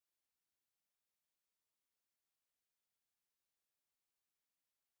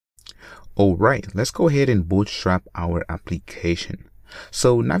All right, let's go ahead and bootstrap our application.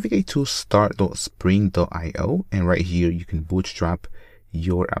 So navigate to start.spring.io, and right here you can bootstrap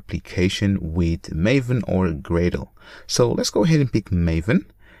your application with Maven or Gradle. So let's go ahead and pick Maven,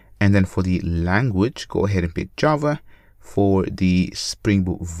 and then for the language, go ahead and pick Java. For the Spring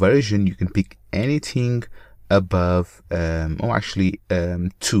Boot version, you can pick anything above 2,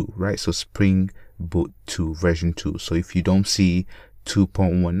 right? So Spring Boot 2 version 2. So if you don't see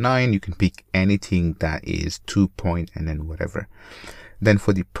 2.19, you can pick anything that is 2 and then whatever. Then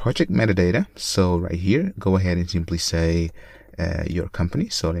for the project metadata, so right here, go ahead and simply say your company.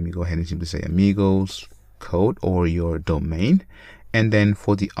 So let me go ahead and simply say Amigos Code or your domain. And then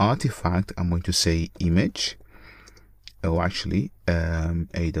for the artifact, I'm going to say image. AWS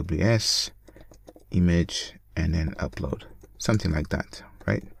image and then upload, something like that,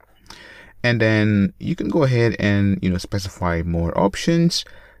 right? And then you can go ahead and specify more options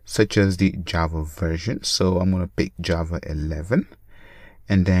such as the Java version. So I'm going to pick Java 11,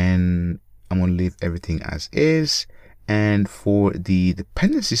 and then I'm going to leave everything as is. And for the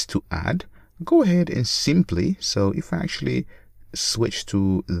dependencies to add, go ahead and simply, so if I actually switch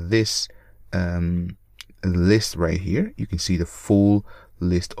to this list right here, you can see the full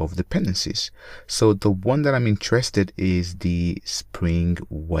list of dependencies. So the one that I'm interested is the Spring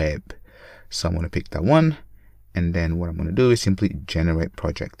Web. So I'm going to pick that one, and then what I'm going to do is simply generate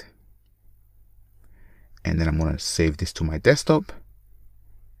project, and then I'm going to save this to my desktop,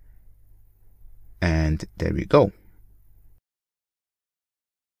 and there we go.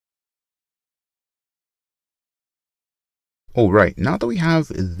 All right, now that we have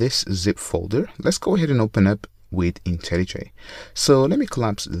this zip folder, let's go ahead and open up with IntelliJ. So let me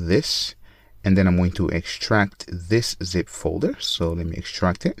collapse this, and then I'm going to extract this zip folder. So let me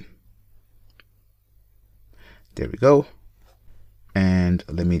extract it. There we go. And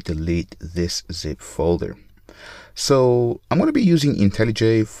let me delete this zip folder. So I'm going to be using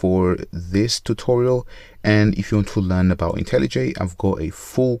IntelliJ for this tutorial. And if you want to learn about IntelliJ, I've got a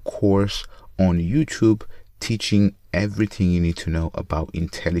full course on YouTube teaching everything you need to know about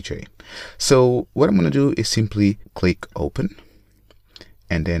IntelliJ. So what I'm going to do is simply click open,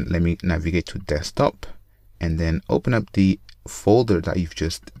 and then let me navigate to desktop, and then open up the folder that you've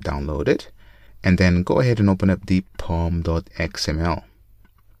just downloaded, and then go ahead and open up the pom.xml,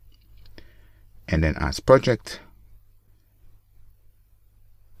 and then as project,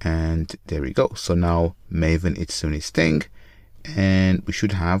 and there we go. So now Maven is doing its thing, and we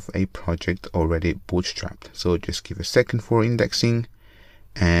should have a project already bootstrapped. So just give a second for indexing,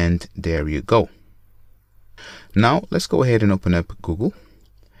 and there you go. Now let's go ahead and open up Google,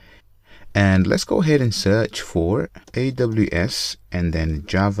 and let's go ahead and search for AWS and then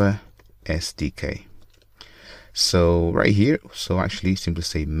Java SDK. So right here, so actually simply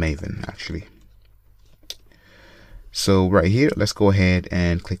say Maven actually. So right here, let's go ahead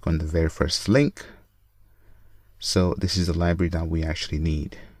and click on the very first link. So this is the library that we actually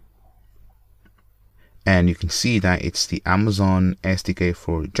need. And you can see that it's the Amazon SDK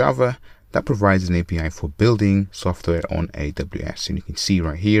for Java that provides an API for building software on AWS. And you can see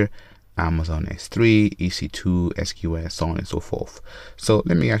right here, Amazon S3, EC2, SQS, so on and so forth. So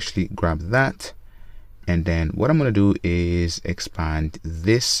let me actually grab that. And then what I'm going to do is expand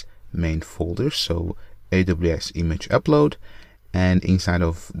this main folder. So AWS image upload. And inside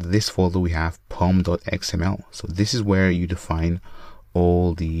of this folder, we have pom.xml. So this is where you define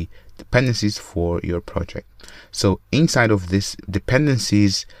all the dependencies for your project. So inside of this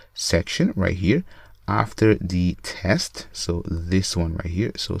dependencies section right here, after the test, so this one right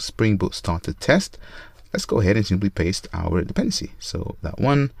here, so Spring Boot started test, let's go ahead and simply paste our dependency. So that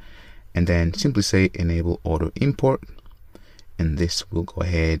one, and then simply say enable auto import, and this will go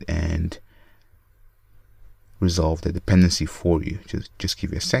ahead and resolve the dependency for you. Just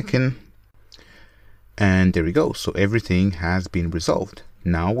give you a second, and there we go. So everything has been resolved.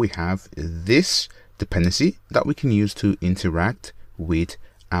 Now we have this dependency that we can use to interact with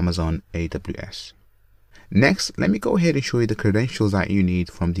Amazon AWS. Next, let me go ahead and show you the credentials that you need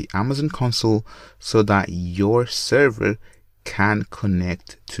from the Amazon console so that your server can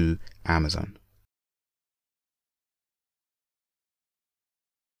connect to Amazon.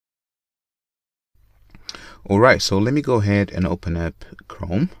 All right, so let me go ahead and open up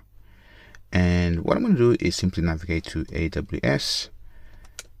Chrome, and what I'm going to do is simply navigate to AWS,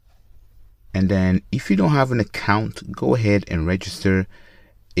 and then if you don't have an account, go ahead and register.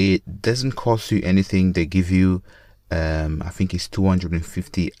 It doesn't cost you anything. They give you I think it's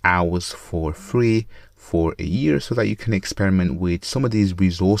 250 hours for free for a year so that you can experiment with some of these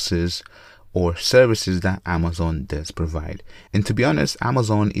resources or services that Amazon does provide. And to be honest,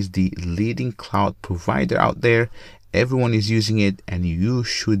 Amazon is the leading cloud provider out there. Everyone is using it, and you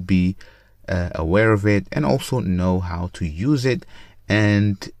should be aware of it and also know how to use it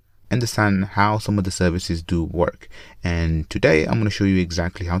and understand how some of the services do work. And today I'm going to show you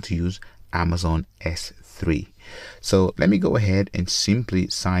exactly how to use Amazon S3. So let me go ahead and simply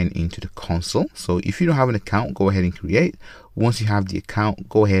sign into the console. So if you don't have an account, go ahead and create. Once you have the account,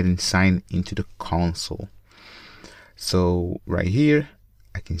 go ahead and sign into the console. So right here,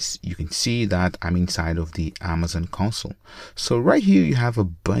 you can see that I'm inside of the Amazon console. So right here you have a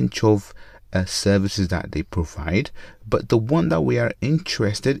bunch of services that they provide, but the one that we are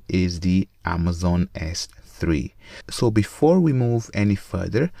interested is the Amazon S3. So before we move any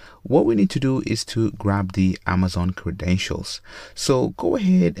further, what we need to do is to grab the Amazon credentials. So go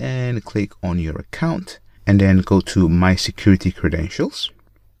ahead and click on your account and then go to My Security Credentials.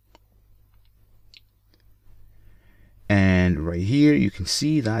 And right here, you can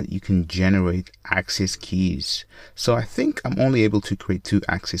see that you can generate access keys. So I think I'm only able to create 2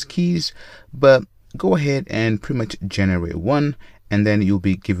 access keys, but go ahead and pretty much generate one, and then you'll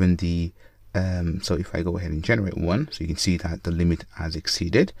be given the, so if I go ahead and generate one, so you can see that the limit has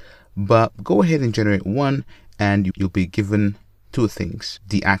exceeded, but go ahead and generate one, and you'll be given 2 things,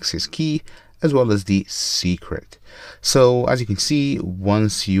 the access key, as well as the secret. So as you can see,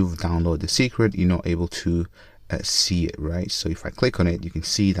 once you've downloaded the secret, you're not able to see it, right? So if I click on it, you can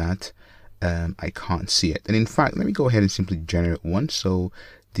see that I can't see it. And in fact, let me go ahead and simply generate one. So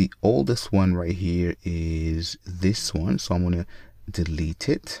the oldest one right here is this one. So I'm going to delete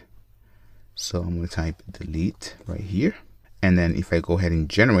it. So I'm going to type delete right here. And then if I go ahead and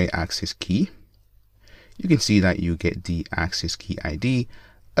generate access key, you can see that you get the access key ID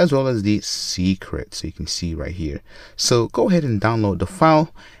as well as the secret. So you can see right here. So go ahead and download the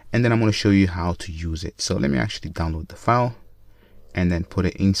file, and then I'm going to show you how to use it. So let me actually download the file and then put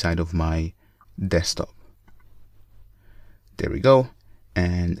it inside of my desktop. There we go.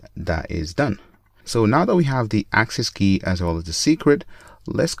 And that is done. So now that we have the access key as well as the secret,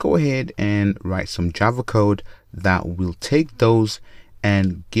 let's go ahead and write some Java code that will take those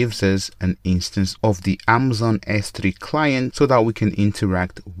and gives us an instance of the Amazon S3 client so that we can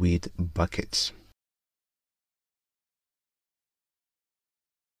interact with buckets.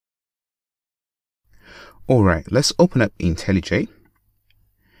 All right, let's open up IntelliJ.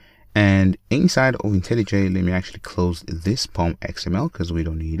 And inside of IntelliJ, let me actually close this POM XML because we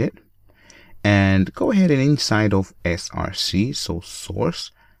don't need it. And go ahead and inside of SRC, so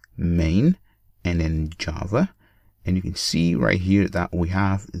source, main, and then Java. And you can see right here that we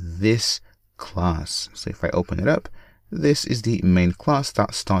have this class. So if I open it up, this is the main class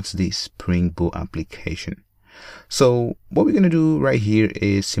that starts the Spring Boot application. So what we're going to do right here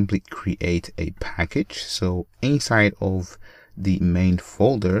is simply create a package. So inside of the main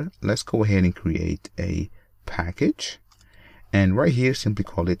folder, let's go ahead and create a package. And right here, simply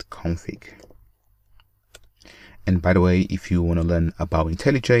call it config. And by the way, if you want to learn about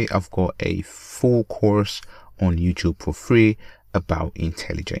IntelliJ, I've got a full course on YouTube for free about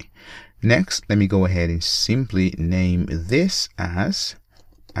IntelliJ. Next, let me go ahead and simply name this as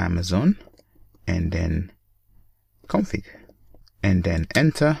Amazon and then config, and then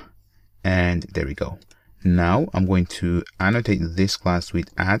enter, and there we go. Now I'm going to annotate this class with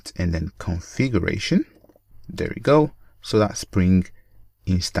 @ and then configuration. There we go. So that Spring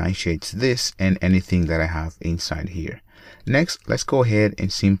instantiates this and anything that I have inside here. Next, let's go ahead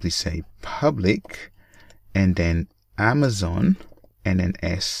and simply say public and then Amazon and then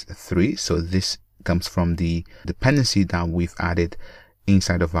S3. So this comes from the dependency that we've added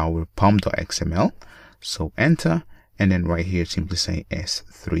inside of our pom.xml. So enter, and then right here simply say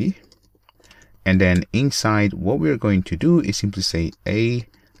S3. And then inside, what we're going to do is simply say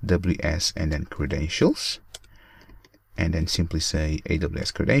AWS and then credentials, and then simply say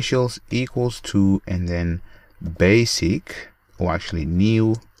AWS credentials equals to, and then basic, or actually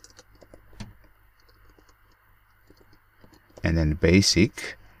new, and then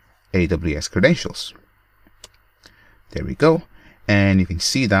basic AWS credentials. There we go. And you can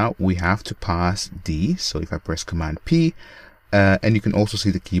see that we have to pass D. So if I press Command P, and you can also see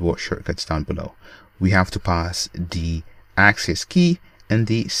the keyboard shortcuts down below, we have to pass the access key and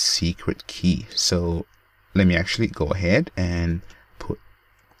the secret key. So let me actually go ahead and put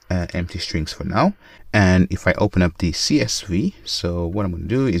empty strings for now. And if I open up the CSV, so what I'm going to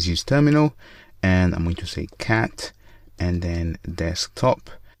do is use terminal, and I'm going to say cat and then desktop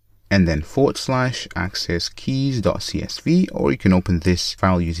and then / access keys.csv, or you can open this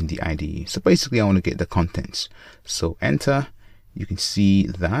file using the IDE. So basically I want to get the contents. So enter, you can see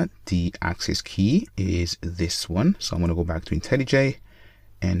that the access key is this one. So I'm going to go back to IntelliJ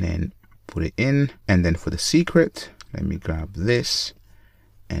and then put it in. And then for the secret, let me grab this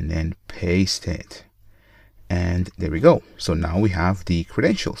and then paste it. And there we go. So now we have the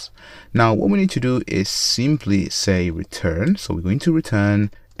credentials. Now what we need to do is simply say return. So we're going to return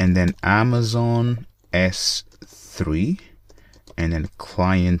and then Amazon S3 and then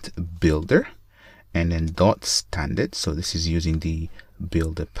client builder and then dot standard. So this is using the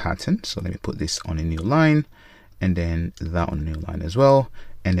builder pattern. So let me put this on a new line and then that on a new line as well.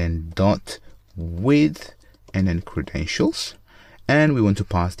 And then dot with and then credentials. And we want to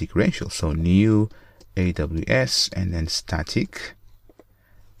pass the credentials. So new AWS and then static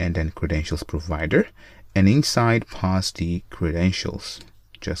and then credentials provider, and inside pass the credentials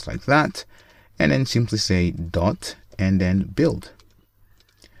just like that, and then simply say dot and then build.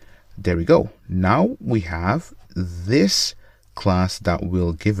 There we go. Now we have this class that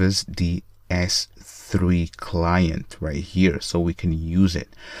will give us the S3 client right here, so we can use it.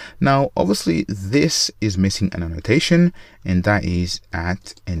 Now obviously this is missing an annotation, and that is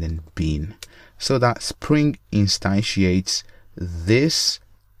at and then bin. So that Spring instantiates this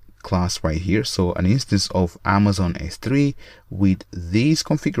class right here. So an instance of Amazon S3 with these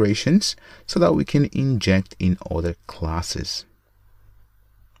configurations so that we can inject in other classes.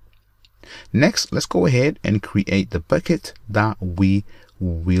 Next, let's go ahead and create the bucket that we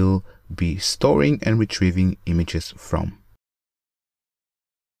will be storing and retrieving images from.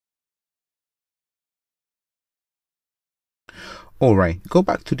 All right, go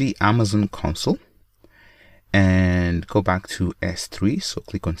back to the Amazon console and go back to S3. So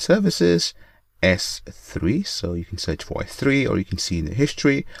click on services, S3. So you can search for S3, or you can see in the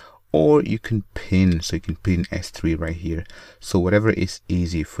history, or you can pin. So you can pin S3 right here. So whatever is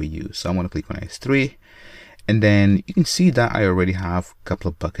easy for you. So I'm going to click on S3. And then you can see that I already have a couple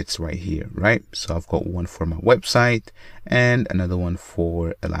of buckets right here, right? So I've got one for my website and another one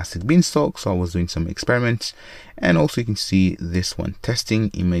for Elastic Beanstalk. So I was doing some experiments, and also you can see this one, testing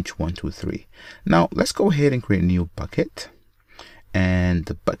image 123. Now let's go ahead and create a new bucket, and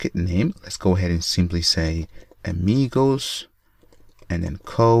the bucket name, let's go ahead and simply say amigos and then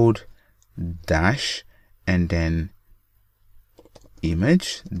code dash and then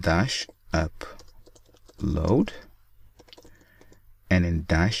image dash up load and then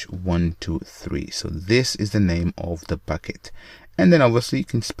dash 123. So this is the name of the bucket, and then obviously you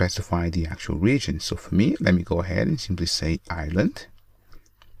can specify the actual region. So for me, let me go ahead and simply say Ireland.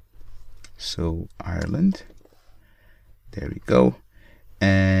 So Ireland, there we go.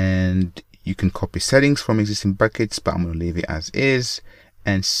 And you can copy settings from existing buckets, but I'm going to leave it as is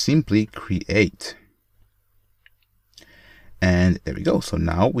and simply create. And there we go. So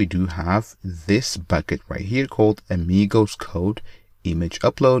now we do have this bucket right here called amigos code image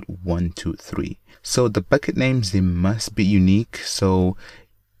upload 123. So the bucket names, they must be unique. So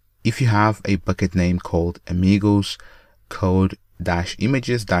if you have a bucket name called amigos code dash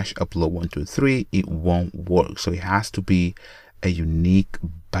images dash upload 123, it won't work. So it has to be a unique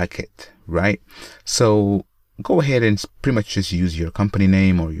bucket, right? So go ahead and pretty much just use your company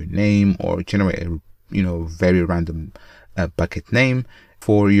name or your name, or generate a very random bucket name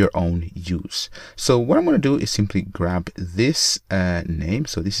for your own use. So what I'm going to do is simply grab this name.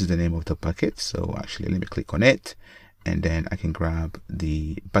 So this is the name of the bucket. So actually let me click on it, and then I can grab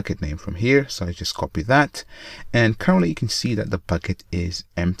the bucket name from here. So I just copy that, and currently you can see that the bucket is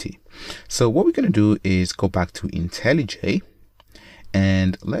empty. So what we're going to do is go back to IntelliJ,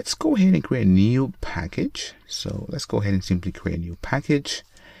 and let's go ahead and create a new package. So let's go ahead and simply create a new package,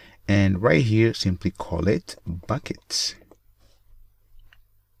 and right here simply call it buckets.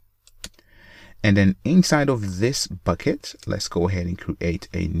 And then inside of this bucket, let's go ahead and create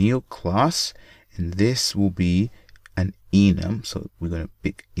a new class, and this will be an enum. So we're going to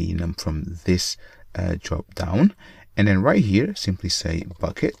pick enum from this drop down, and then right here simply say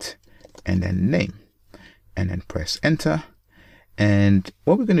bucket and then name, and then press enter. And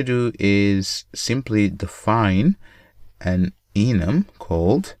what we're going to do is simply define an enum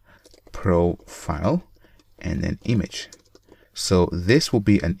called profile and then image. So this will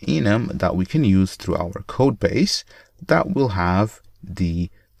be an enum that we can use through our code base that will have the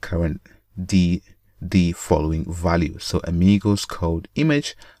current the following value. So amigos code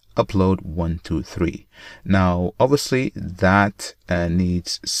image upload 123. Now obviously that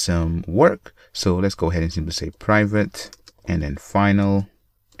needs some work. So let's go ahead and simply say private and then final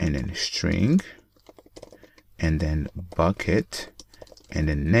and then string and then bucket and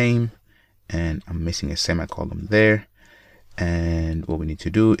then name, and I'm missing a semicolon there. And what we need to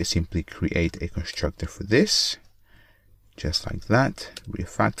do is simply create a constructor for this, just like that,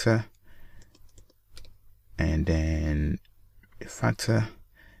 refactor, and then refactor,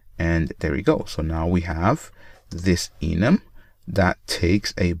 and there we go. So now we have this enum that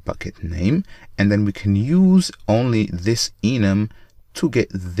takes a bucket name, and then we can use only this enum to get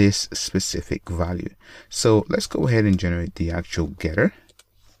this specific value. So let's go ahead and generate the actual getter.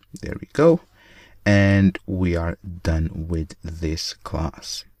 There we go. And we are done with this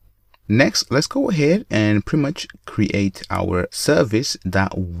class. Next, let's go ahead and pretty much create our service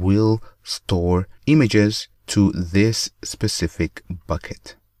that will store images to this specific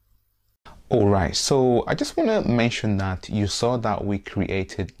bucket. All right, so I just want to mention that you saw that we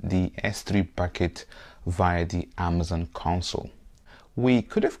created the S3 bucket via the Amazon console. We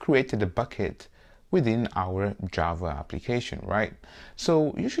could have created a bucket within our Java application, right?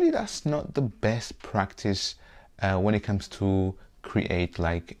 So usually that's not the best practice when it comes to create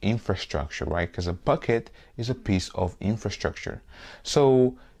like infrastructure, right? Because a bucket is a piece of infrastructure.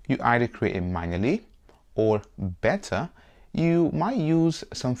 So you either create it manually, or better, you might use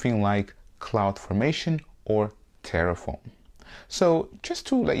something like CloudFormation or Terraform. So just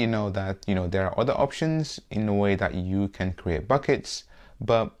to let you know that, there are other options in the way that you can create buckets,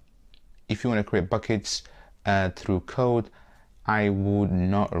 but if you want to create buckets through code, I would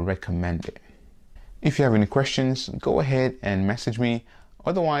not recommend it. If you have any questions, go ahead and message me.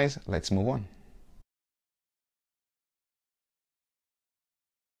 Otherwise, let's move on.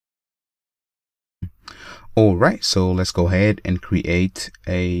 All right, so let's go ahead and create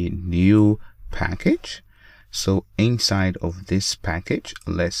a new package. So inside of this package,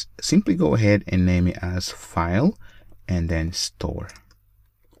 let's simply go ahead and name it as file and then store.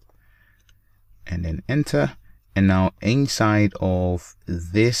 And then enter. And now inside of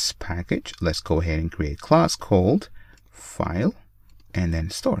this package, let's go ahead and create a class called file and then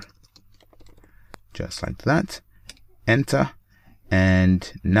store. Just like that. Enter.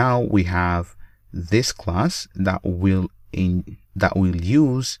 And now we have this class that will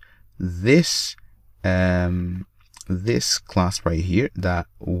use this this class right here that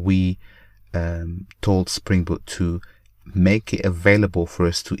we told Spring Boot to make it available for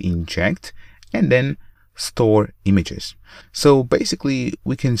us to inject and then store images. So basically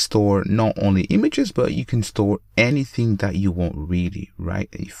we can store not only images, but you can store anything that you want, really, right?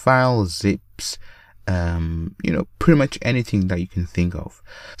 A file, zips, pretty much anything that you can think of.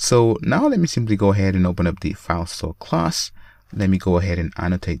 So now let me simply go ahead and open up the file store class. Let me go ahead and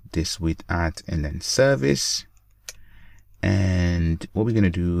annotate this with @ and then service. And what we're going to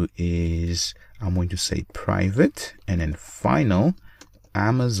do is I'm going to say private and then final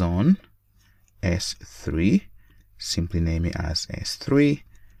Amazon S3, simply name it as S3,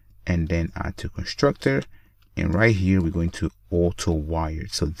 and then add to constructor. And right here, we're going to auto wire.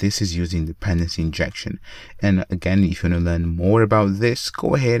 So this is using dependency injection. And again, if you want to learn more about this,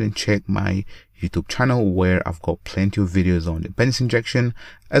 go ahead and check my YouTube channel where I've got plenty of videos on dependency injection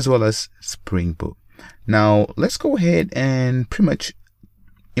as well as Spring Boot. Now let's go ahead and pretty much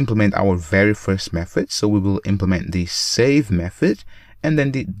implement our very first method. So we will implement the save method and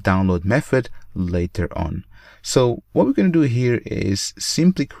then the download method later on. So what we're going to do here is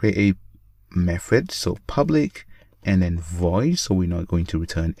simply create a method, so public and then void, so we're not going to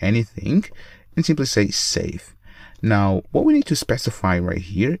return anything, and simply say save. Now what we need to specify right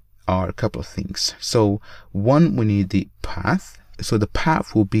here are a couple of things. So one, we need the path. So the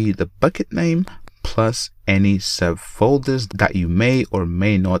path will be the bucket name plus any subfolders that you may or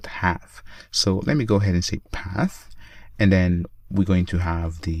may not have. So let me go ahead and say path, and then we're going to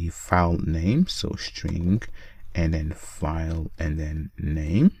have the file name, so string and then file and then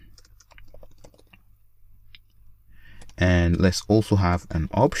name. And let's also have an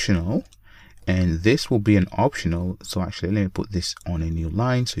optional, and this will be an optional. So actually, let me put this on a new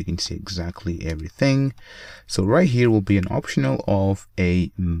line so you can see exactly everything. So right here will be an optional of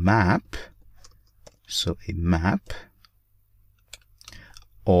a map. So a map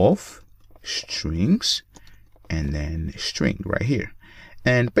of strings and then string right here.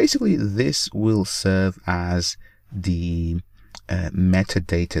 And basically this will serve as the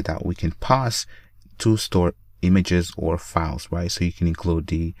metadata that we can pass to store images or files, right? So you can include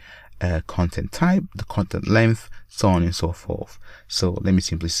the content type, the content length, so on and so forth. So let me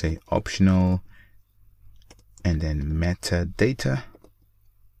simply say optional and then metadata.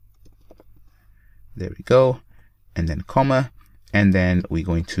 There we go. And then comma, and then we're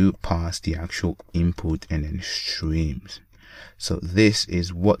going to pass the actual input and then streams. So this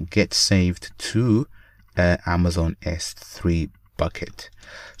is what gets saved to Amazon S3 bucket.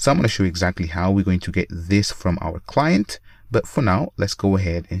 So I'm going to show you exactly how we're going to get this from our client. But for now, let's go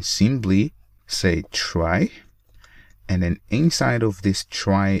ahead and simply say try And then inside of this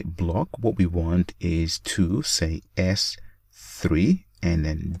try block, what we want is to say S3 and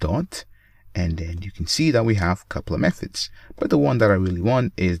then dot. And then you can see that we have a couple of methods, but the one that I really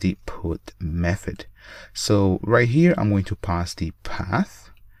want is the put method. So right here, I'm going to pass the path,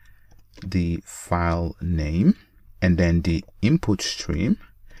 the file name, and then the input stream,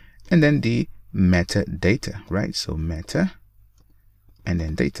 and then the metadata, right? So meta and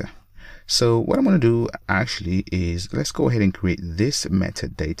then data. So what I'm going to do actually is, let's go ahead and create this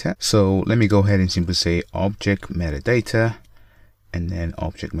metadata. So let me go ahead and simply say object metadata, and then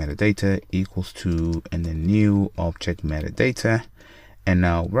object metadata equals to, and then new object metadata. And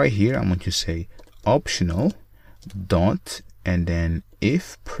now right here, I'm going to say optional dot, and then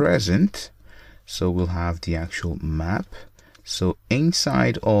if present. So we'll have the actual map. So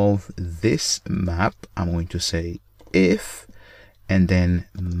inside of this map, I'm going to say if, and then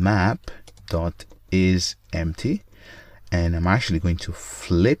map dot is empty. And I'm actually going to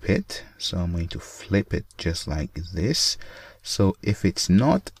flip it. So I'm going to flip it just like this. So if it's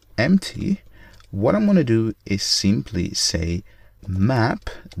not empty, what I'm going to do is simply say map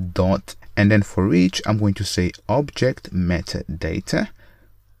dot, and then for each, I'm going to say object metadata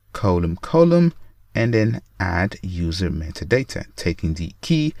column, and then add user metadata, taking the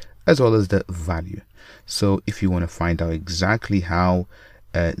key as well as the value. So if you want to find out exactly how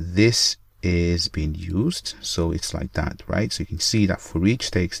this is being used, so it's like that, right? So you can see that for each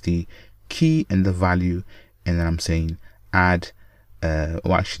takes the key and the value, and then I'm saying add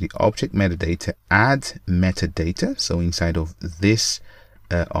object metadata, add metadata. So inside of this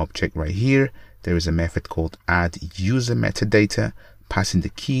object right here, there is a method called add user metadata, passing the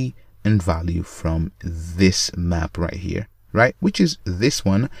key and value from this map right here, right? Which is this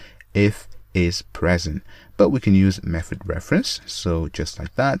one if is present, but we can use method reference. So just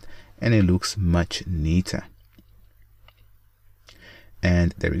like that, and it looks much neater.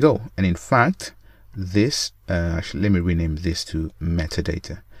 And there we go. And in fact, this actually, let me rename this to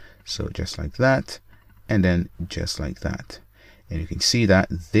metadata. So just like that, and then just like that. And you can see that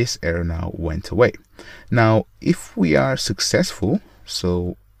this error now went away. Now, if we are successful,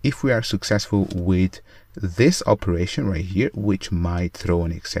 so if we are successful with this operation right here, which might throw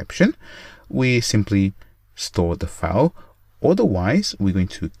an exception, we simply store the file. Otherwise, we're going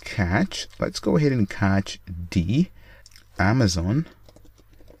to catch, let's go ahead and catch the Amazon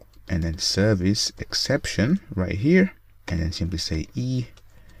and then service exception right here, and then simply say E,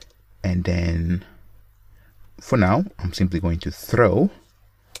 and then for now I'm simply going to throw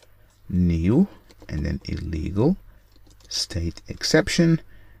new and then illegal state exception,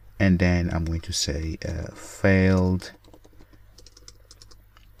 and then I'm going to say failed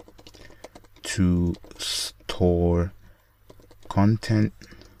to store content,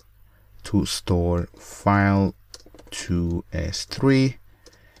 to store file to S3,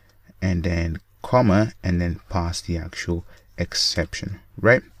 and then comma, and then pass the actual exception,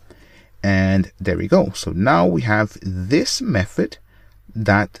 right? And there we go. So now we have this method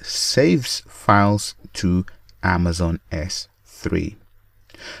that saves files to Amazon S3.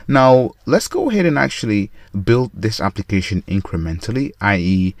 Now let's go ahead and actually build this application incrementally,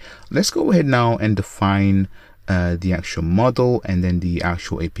 i.e. let's go ahead now and define the actual model and then the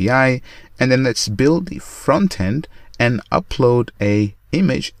actual API, and then let's build the front end and upload a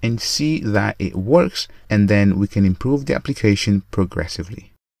image and see that it works, and then we can improve the application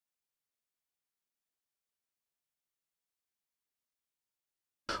progressively.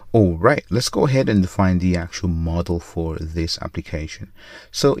 All right, let's go ahead and define the actual model for this application.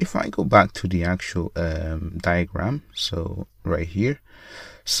 So if I go back to the actual diagram, so right here,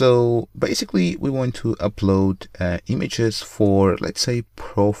 so basically we want to upload images for, let's say,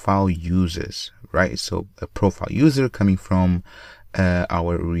 profile users, right? So a profile user coming from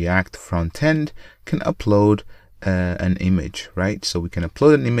our React front end can upload an image, right? So we can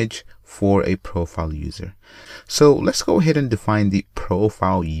upload an image for a profile user. So let's go ahead and define the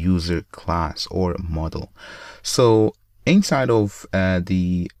profile user class or model. So inside of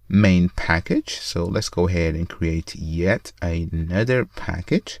the main package, so let's go ahead and create yet another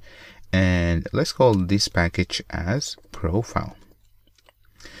package, and let's call this package as profile.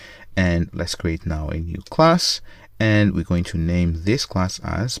 And let's create now a new class, and we're going to name this class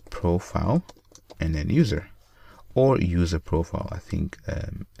as profile and then user, or user profile. I think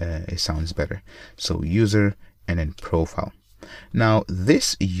it sounds better. So user and then profile. Now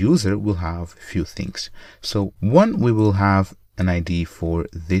this user will have a few things. So one, we will have an ID for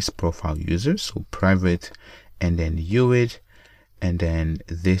this profile user, so private and then UID, and then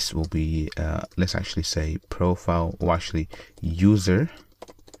this will be let's actually say profile, or actually user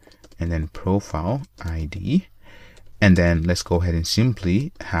and then profile ID, And then let's go ahead and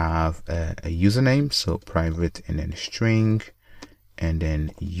simply have a username. So private and then string and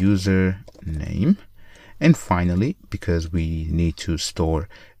then username. And finally, because we need to store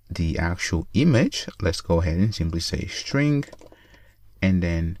the actual image, let's go ahead and simply say string and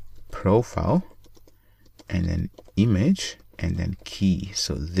then profile and then image and then key.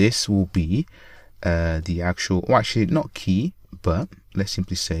 So this will be the actual, well, actually not key, but let's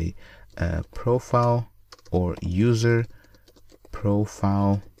simply say profile or user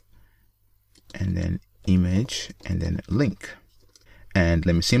profile and then image and then link. And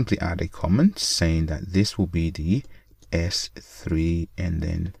let me simply add a comment saying that this will be the S3 and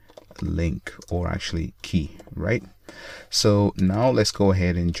then link, or actually key, right? So now let's go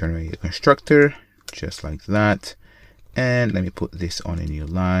ahead and generate a constructor just like that. And let me put this on a new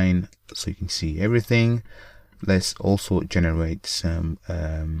line so you can see everything. Let's also generate some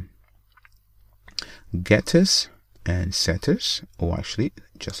getters and setters, or actually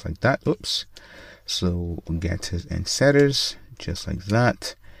just like that. Oops. So getters and setters just like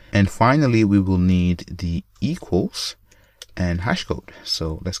that. And finally, we will need the equals and hash code.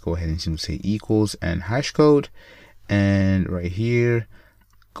 So let's go ahead and simply say equals and hash code. And right here,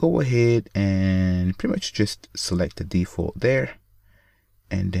 go ahead and pretty much just select the default there.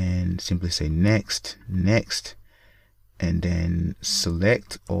 And then simply say next, next. And then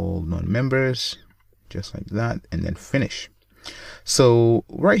select all non-members, just like that. And then finish. So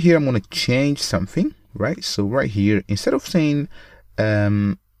right here, I'm going to change something, right? So right here, instead of saying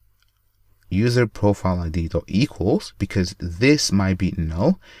user profile ID dot equals, because this might be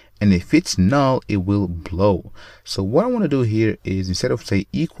null, and if it's null, it will blow. So what I want to do here is, instead of say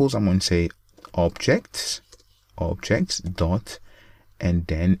equals, I'm going to say objects dot and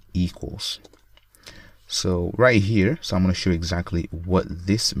then equals. So right here, so I'm going to show exactly what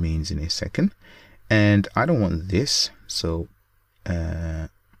this means in a second. And I don't want this, so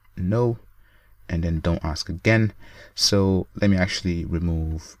no, and then don't ask again. So let me actually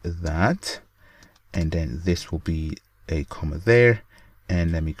remove that, and then this will be a comma there,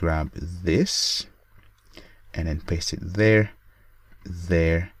 and let me grab this and then paste it there,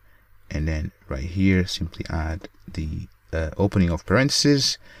 and then right here simply add the opening of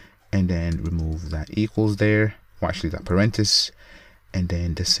parentheses, and then remove that equals there, or actually that parenthesis, and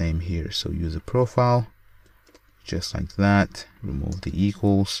then the same here. So user profile, just like that, remove the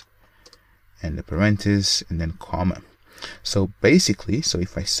equals and the parentheses and then comma. So basically, so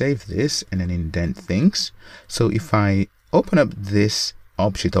if I save this and then indent things, so if I open up this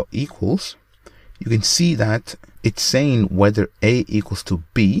object.equals, you can see that it's saying whether A equals to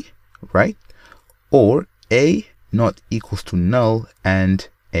B, right? Or A not equals to null and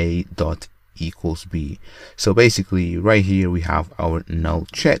A dot equals B. So basically right here we have our null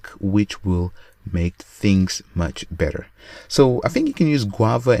check, which will make things much better. So I think you can use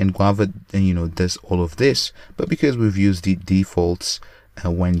Guava, and Guava does all of this, but because we've used the defaults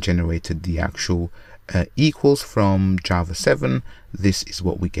when generated the actual equals from Java 7, this is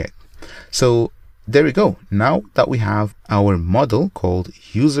what we get. So there we go. Now that we have our model called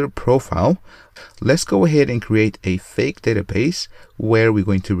user profile, let's go ahead and create a fake database where we're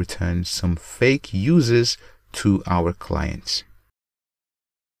going to return some fake users to our clients.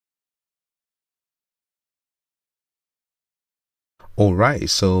 All right,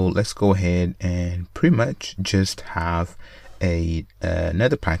 so let's go ahead and pretty much just have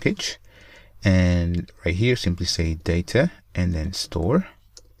another package, and right here simply say data and then store.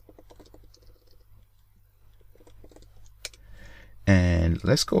 And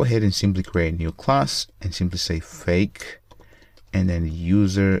let's go ahead and simply create a new class and simply say fake and then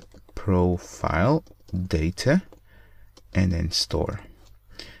user profile data and then store,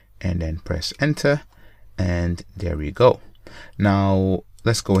 and then press enter, and there we go. Now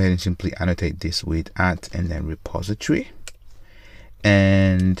let's go ahead and simply annotate this with @ and then repository,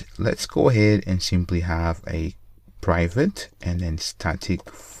 and let's go ahead and simply have a private and then static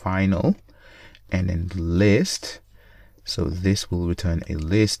final and then list. So this will return a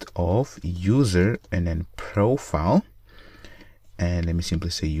list of user and then profile, and let me simply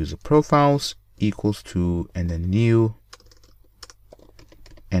say user profiles equals to and then new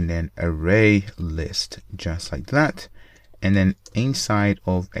and then array list, just like that. And then inside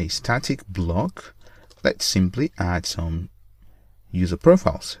of a static block, let's simply add some user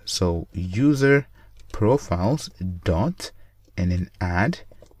profiles. So user profiles dot and then add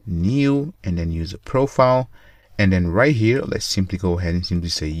new and then user profile. And then right here, let's simply go ahead and simply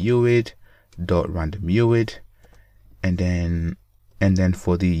say uid dot random uid, and then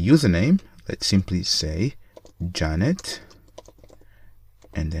for the username, let's simply say Janet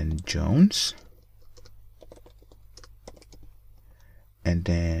and then Jones, and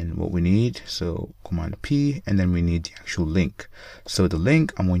then what we need, so Command P, and then we need the actual link. So the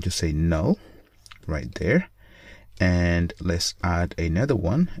link, I'm going to say null right there, and let's add another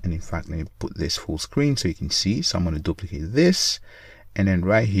one. And in fact, let me put this full screen so you can see. So I'm going to duplicate this, and then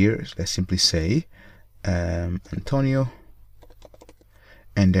right here, let's simply say Antonio,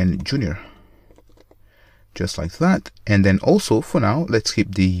 and then Junior, just like that. And then also for now, let's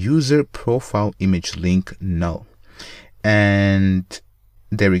keep the user profile image link null. And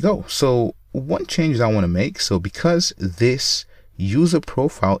there we go. So one change that I want to make, so because this user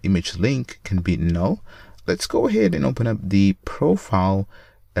profile image link can be null, let's go ahead and open up the profile,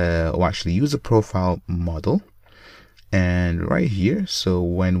 or actually user profile model. And right here, so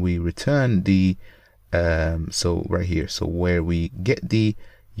when we return the, so right here, so where we get the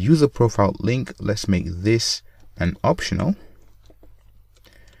user profile link, let's make this an optional.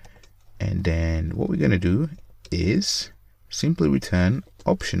 And then what we're going to do is simply return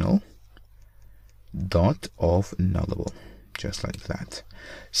optional dot of nullable, just like that.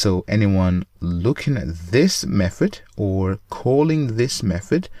 So anyone looking at this method or calling this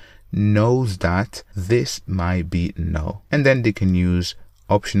method knows that this might be null, and then they can use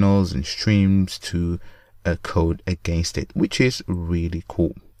optionals and streams to code against it, which is really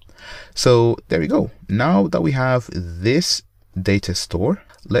cool. So there we go. Now that we have this data store,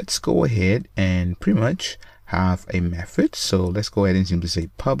 let's go ahead and pretty much have a method. So let's go ahead and simply say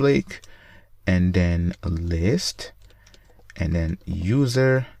public, and then a list, and then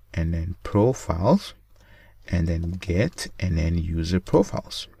user, and then profiles, and then get, and then user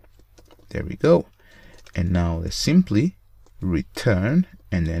profiles. There we go. And now let's simply return,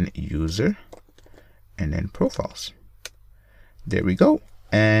 and then user, and then profiles. There we go.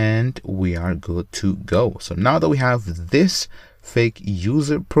 And we are good to go. So now that we have this fake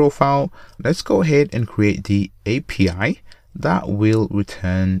user profile, let's go ahead and create the API that will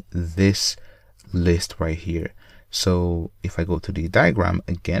return this list right here. So if I go to the diagram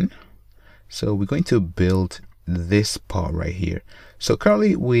again, so we're going to build this part right here. So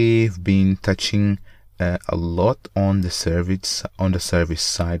currently we've been touching a lot on the service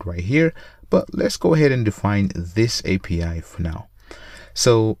side right here, but let's go ahead and define this API for now.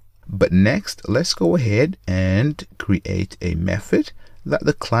 So but next, let's go ahead and create a method that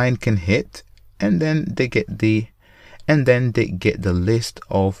the client can hit, and then they get the list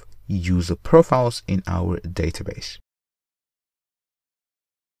of user profiles in our database.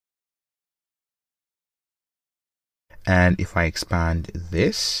 And if I expand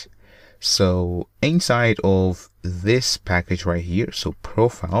this, so inside of this package right here, so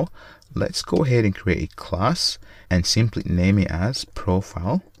profile, let's go ahead and create a class and simply name it as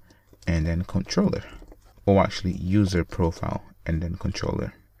profile, and then controller, or actually user profile, and then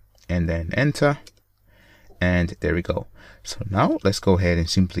controller, and then enter. And there we go. So now let's go ahead and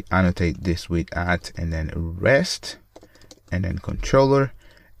simply annotate this with at, and then rest, and then controller,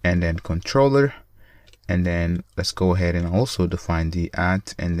 and then controller. And then let's go ahead and also define the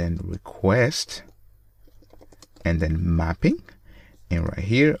at, and then request, and then mapping. And right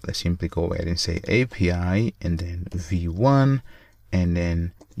here, let's simply go ahead and say API, and then v1, and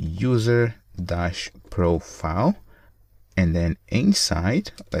then user dash profile. And then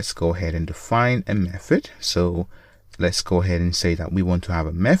inside, let's go ahead and define a method. So let's go ahead and say that we want to have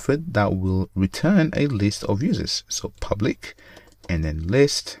a method that will return a list of users. So public, and then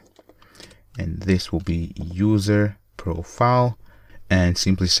list, and this will be user profile, and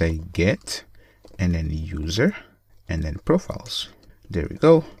simply say get, and then user, and then profiles. There we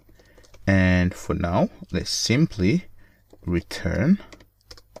go. And for now, let's simply return,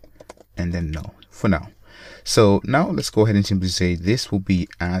 and then no for now. So now let's go ahead and simply say this will be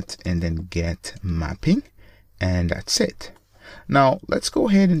at, and then get mapping, and that's it. Now let's go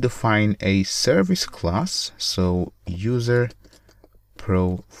ahead and define a service class. So user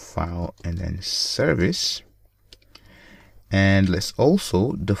profile, and then service. And let's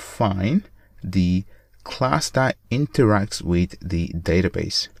also define the class that interacts with the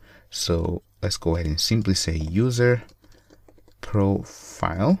database. So let's go ahead and simply say user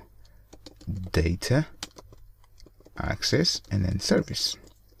profile data access, and then service.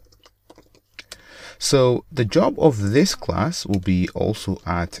 So the job of this class will be also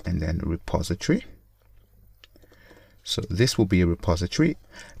at, and then repository. So this will be a repository.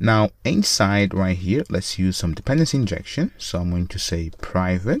 Now inside right here, let's use some dependency injection. So I'm going to say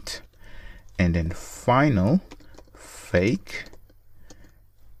private, and then final fake,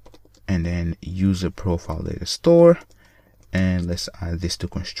 and then user profile data store. And let's add this to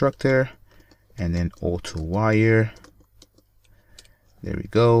constructor, and then auto wire. There we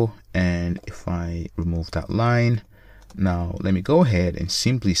go. And if I remove that line, Now let me go ahead and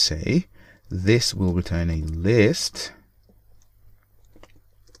simply say this will return a list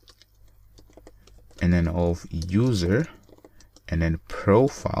and then of user and then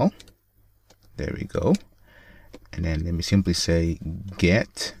profile. There we go. And then let me simply say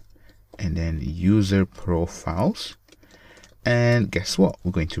get and then user profiles. And guess what?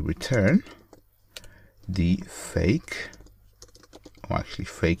 We're going to return the fake, or actually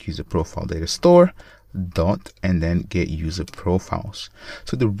fake user profile data store dot and then get user profiles.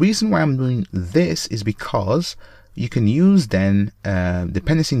 So the reason why I'm doing this is because you can use then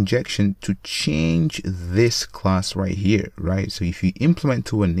dependency injection to change this class right here, right? So if you implement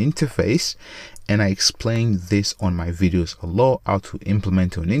to an interface, and I explain this on my videos a lot, how to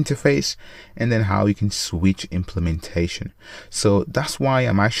implement to an interface and then how you can switch implementation. So that's why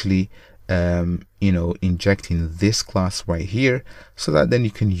I'm actually injecting this class right here, so that then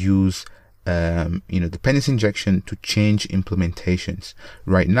you can use dependency injection to change implementations.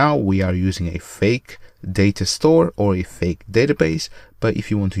 Right now we are using a fake data store or a fake database, but if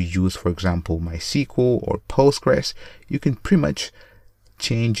you want to use, for example, MySQL or Postgres, you can pretty much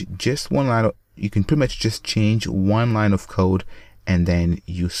change just one line of, change one line of code and then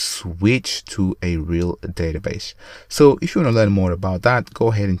you switch to a real database. So if you want to learn more about that, go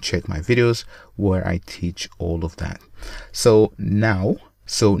ahead and check my videos where I teach all of that. So now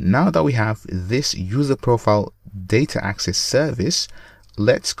that we have this user profile data access service,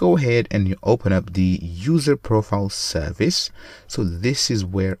 let's go ahead and open up the user profile service. So this is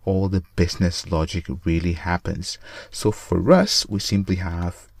where all the business logic really happens. So for us, we simply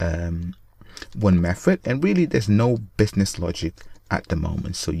have one method, and really there's no business logic at the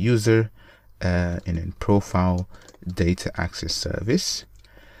moment. So user and then profile data access service.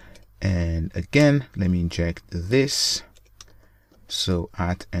 And again, let me inject this. So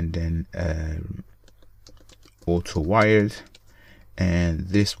at and then auto wired, and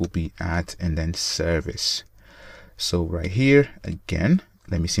this will be at and then service. So right here again,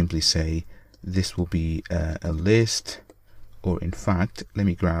 let me simply say this will be a list, or in fact let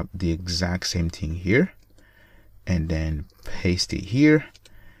me grab the exact same thing here and then paste it here,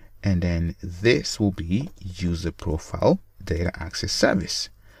 and then this will be user profile data access service.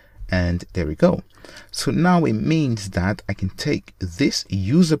 And there we go. So now it means that I can take this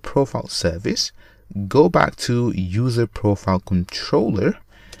user profile service, go back to user profile controller,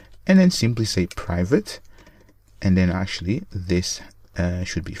 and then simply say private, and then actually this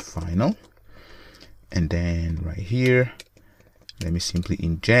should be final. And then right here, let me simply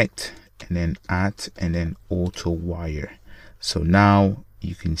inject and then add and then auto wire. So now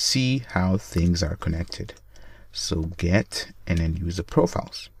you can see how things are connected. So get and then user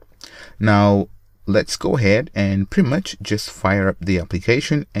profiles. Now let's go ahead and pretty much just fire up the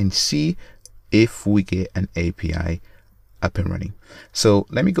application and see if we get an API up and running. So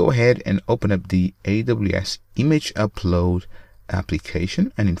let me go ahead and open up the AWS image upload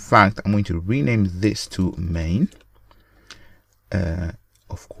application, and in fact I'm going to rename this to main.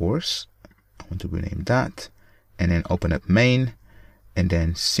 Of course I want to rename that, and then open up main and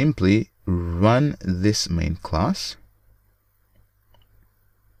then simply run this main class.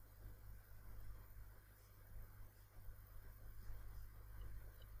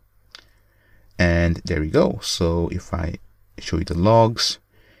 And there we go. So if I show you the logs,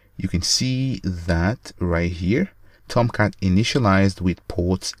 you can see that right here, Tomcat initialized with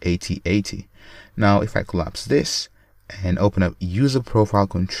ports 8080. Now if I collapse this and open up user profile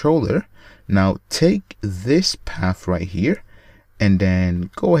controller, now take this path right here and then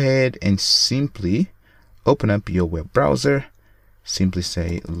go ahead and simply open up your web browser, simply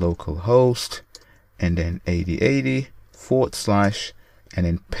say localhost and then 8080 / and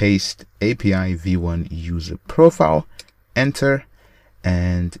then paste API v1 user profile, enter,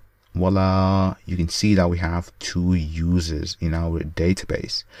 and voila, you can see that we have 2 users in our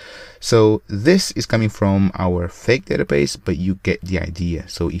database. So this is coming from our fake database, but you get the idea.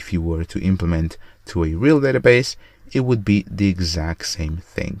 So if you were to implement to a real database, it would be the exact same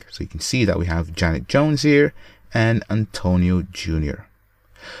thing. So you can see that we have Janet Jones here and Antonio Jr.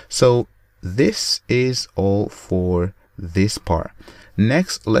 So this is all for this part.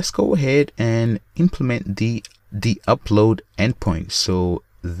 Next, let's go ahead and implement the upload endpoint. So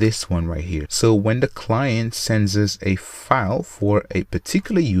this one right here. So when the client sends us a file for a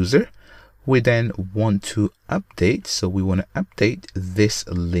particular user, we then want to update. So we want to update this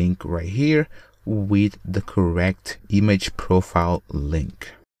link right here with the correct image profile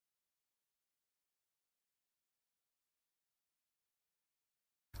link.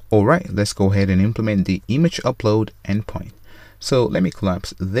 All right, let's go ahead and implement the image upload endpoint. So let me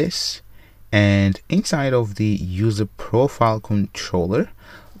collapse this And inside of the user profile controller,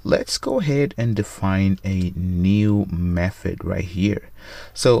 let's go ahead and define a new method right here.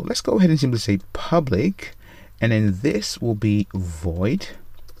 So let's go ahead and simply say public, and then this will be void.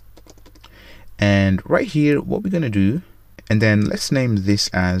 And right here, what we're going to do, and then let's name this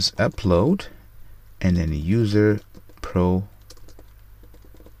as upload, and then user profile,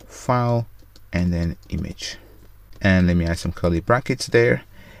 and then image. And let me add some curly brackets there.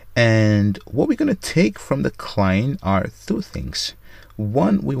 And what we're going to take from the client are two things.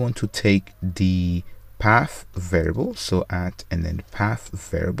 One, we want to take the path variable, so at and then path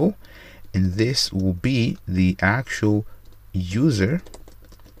variable, and this will be the actual user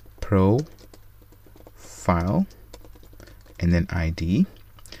profile and then ID,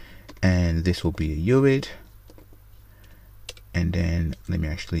 and this will be a UID, and then let me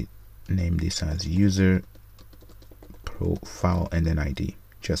actually name this as user profile and then ID,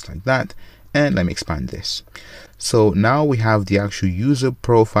 just like that. And let me expand this. So now we have the actual user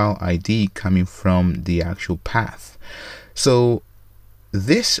profile ID coming from the actual path. So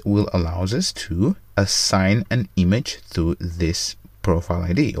this will allow us to assign an image to this profile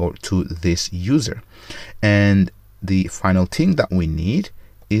ID or to this user. And the final thing that we need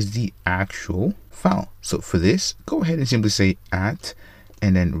is the actual file. So for this, go ahead and simply say at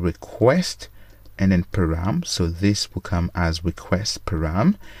and then request and then param. So this will come as request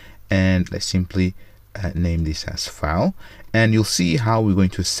param. And let's simply name this as file, and you'll see how we're going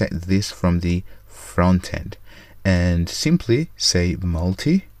to set this from the front end, and simply say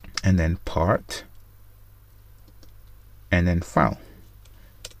multi and then part and then file,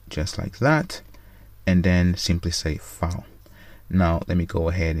 just like that, and then simply say file. Now let me go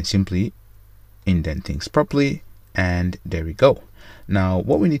ahead and simply indent things properly, and there we go. Now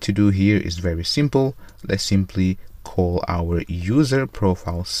what we need to do here is very simple. Let's simply call our user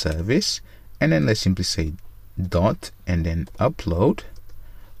profile service, and then let's simply say dot and then upload,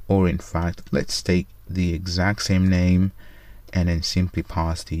 or in fact let's take the exact same name and then simply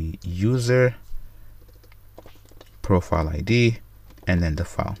pass the user profile ID and then the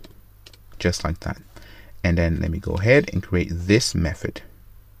file, just like that. And then let me go ahead and create this method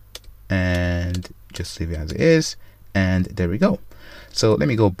and just leave it as it is, and there we go. So let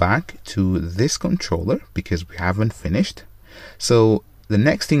me go back to this controller because we haven't finished. So the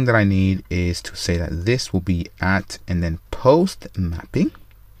next thing that I need is to say that this will be at and then post mapping.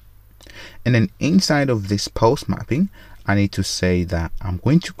 And then inside of this post mapping, I need to say that I'm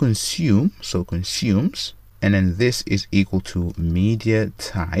going to consume, so consumes, and then this is equal to media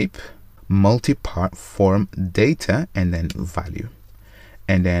type multi-part form data and then value.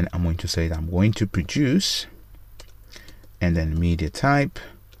 And then I'm going to say that I'm going to produce and then media type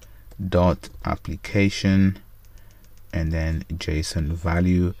dot application and then JSON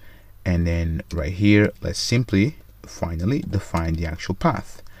value, and then right here let's simply finally define the actual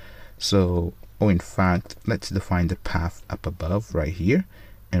path. So in fact let's define the path up above right here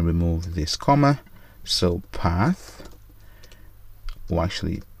and remove this comma. So path, or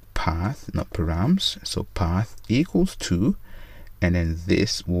actually path, not params, so path equals to, and then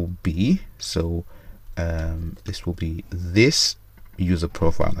this will be, so this will be this user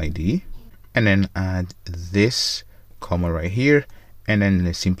profile ID, and then add this comma right here, and then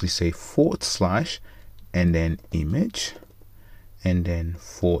let's simply say / and then image, and then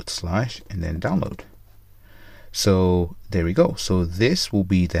 / and then download. So there we go. So this will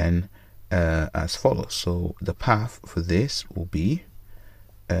be then as follows. So the path for this will be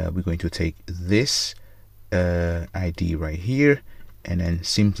we're going to take this ID right here and then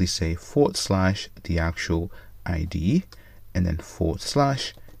simply say / the actual ID and then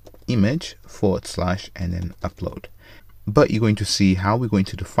 / image / and then upload. But you're going to see how we're going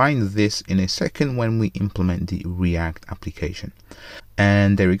to define this in a second when we implement the React application.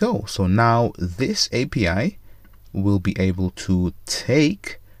 And there we go. So now this API will be able to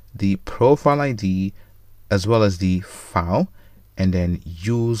take the profile ID as well as the file and then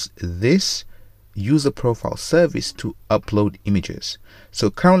use this user profile service to upload images. So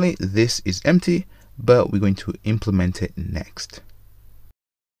currently this is empty, but we're going to implement it next.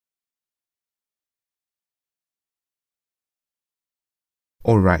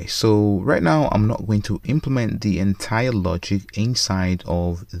 Alright, so right now I'm not going to implement the entire logic inside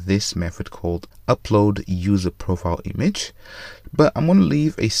of this method called upload user profile image, but I'm going to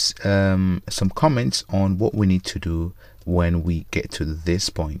leave some comments on what we need to do when we get to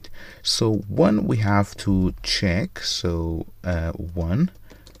this point. So one, we have to check, so one,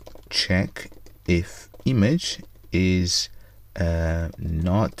 check if image is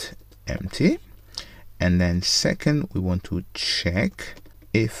not empty, and then second, we want to check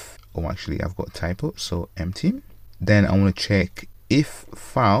if oh, actually I've got a typo, so empty. Then I want to check if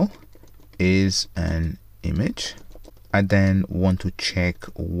file is an image. I then want to check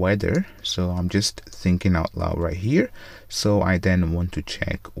whether, so I'm just thinking out loud right here. So I then want to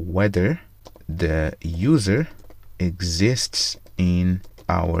check whether the user exists in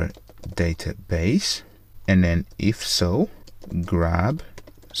our database, and then if so, grab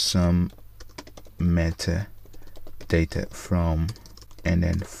some metadata from, and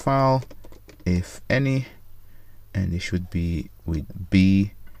then file if any, and it should be with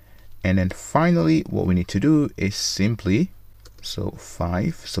B. And then finally what we need to do is simply, so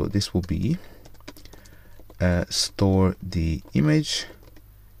 5, so this will be store the image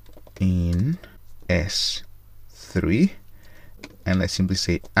in S3, and let's simply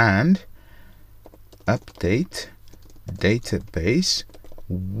say and update database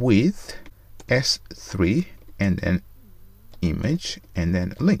with S3 and then image and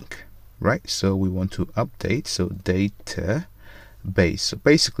then link, right? So we want to update, so database, so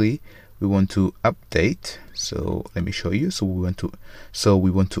basically we want to update, so let me show you. So we want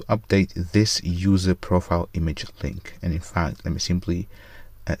to update this user profile image link, and in fact let me simply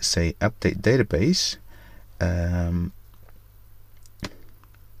say update database, and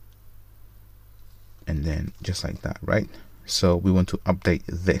then just like that, right? So we want to update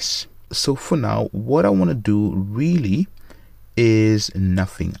this. So for now, what I want to do really is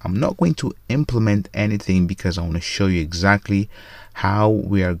nothing. I'm not going to implement anything because I want to show you exactly how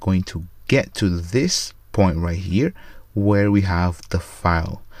we are going to get to this point right here where we have the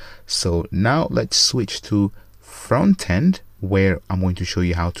file. So now let's switch to front end, where I'm going to show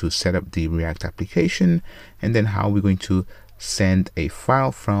you how to set up the React application, and then how we're going to send a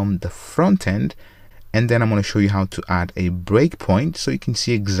file from the front end. And then I'm going to show you how to add a breakpoint so you can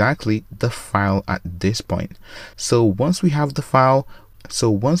see exactly the file at this point. So once we have the file,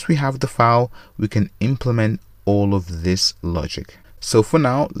 we can implement all of this logic. So for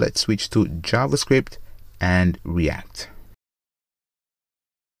now, let's switch to JavaScript and React.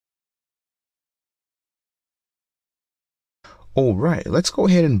 All right, let's go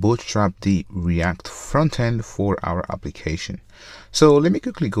ahead and bootstrap the React front end for our application. So let me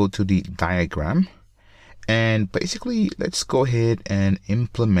quickly go to the diagram. And basically, let's go ahead and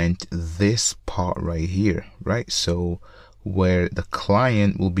implement this part right here, right? So where the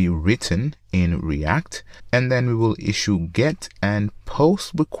client will be written in React, and then we will issue GET and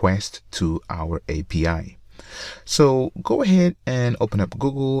POST request to our API. So go ahead and open up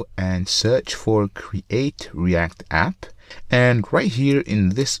Google and search for Create React App. And right here in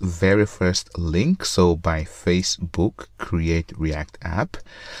this very first link, so by Facebook, Create React App.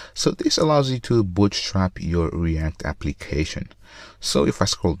 So this allows you to bootstrap your React application. So if I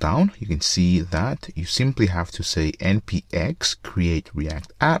scroll down, you can see that you simply have to say npx create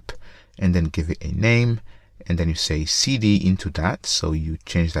React App, and then give it a name, and then you say cd into that, so you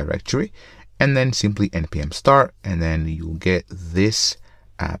change directory, and then simply npm start, and then you'll get this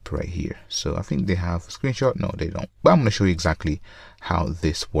app right here. So I think they have a screenshot. No, they don't, but I'm going to show you exactly how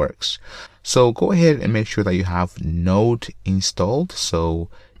this works. So go ahead and make sure that you have Node installed. So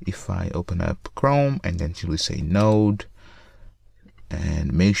if I open up Chrome and then simply say Node,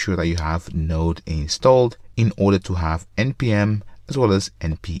 and make sure that you have Node installed in order to have npm as well as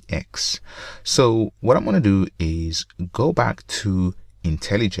npx. So what I'm going to do is go back to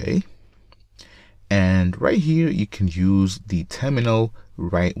IntelliJ, and right here you can use the terminal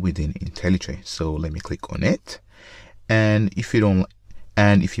right within IntelliJ. So let me click on it, and if you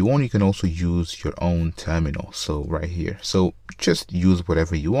want, you can also use your own terminal. So right here, so just use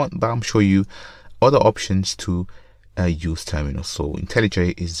whatever you want, but I'm showing you other options to use terminal. So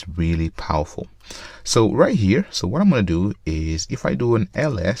IntelliJ is really powerful. So right here, so what I'm going to do is if I do an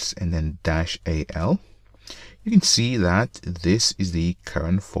ls and then -al, you can see that this is the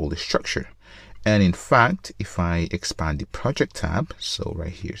current folder structure. And in fact, if I expand the project tab, so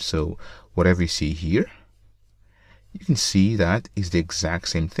right here, so whatever you see here, you can see that is the exact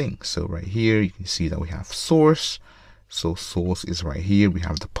same thing. So right here, you can see that we have source. So source is right here. We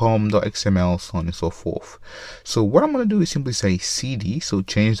have the pom.xml, so on and so forth. So what I'm going to do is simply say cd, so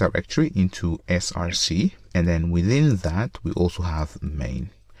change directory into src. And then within that, we also have main.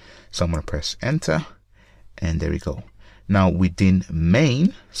 So I'm going to press enter, and there we go. Now within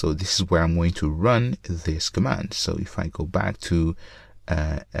main, so this is where I'm going to run this command. So if I go back to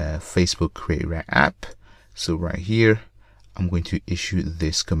Facebook Create React App, so right here, I'm going to issue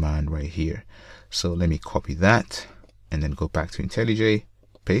this command right here. So let me copy that and then go back to IntelliJ,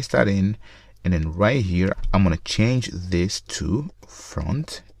 paste that in, and then right here, I'm going to change this to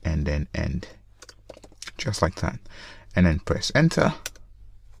front and then end, just like that, and then press enter.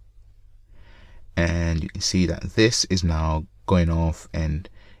 and you can see that this is now going off and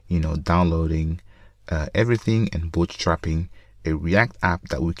downloading everything and bootstrapping a React app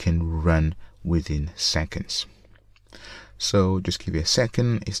that we can run within seconds. So just give it a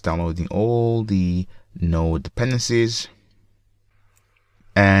second. It's downloading all the node dependencies,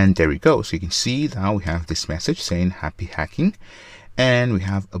 and there we go. So you can see now we have this message saying happy hacking, and we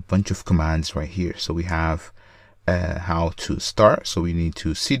have a bunch of commands right here. So we have how to start. So we need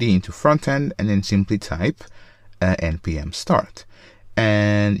to cd into front end and then simply type npm start.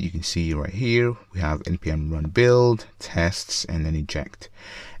 And you can see right here we have npm run build tests and then eject.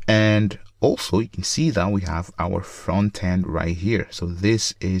 And also you can see that we have our front end right here. So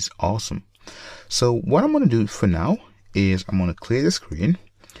this is awesome. So what I'm going to do for now is I'm going to clear the screen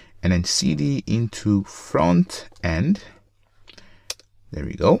and then cd into front end. There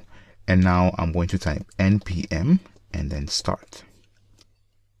we go. And now I'm going to type npm and then start.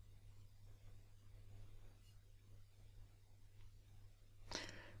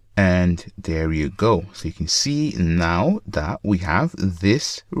 And there you go. So you can see now that we have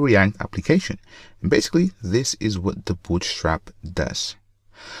this React application. And basically, this is what the Bootstrap does.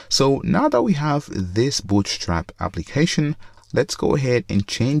 So now that we have this Bootstrap application, let's go ahead and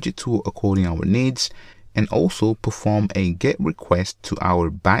change it to according our needs, and also perform a GET request to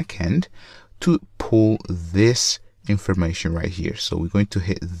our backend to pull this information right here. So we're going to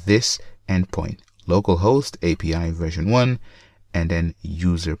hit this endpoint, localhost API version 1, and then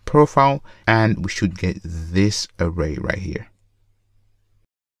user profile, and we should get this array right here.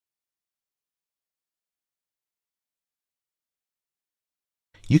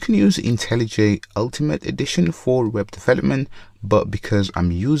 You can use IntelliJ Ultimate Edition for web development, but because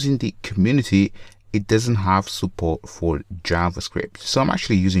I'm using the community, it doesn't have support for JavaScript. So I'm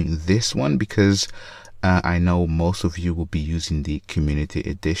actually using this one because I know most of you will be using the community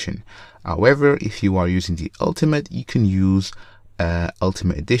edition. However, if you are using the Ultimate, you can use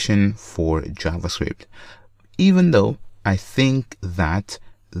Ultimate Edition for JavaScript. Even though I think that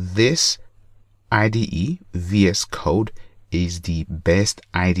this IDE, VS Code, is the best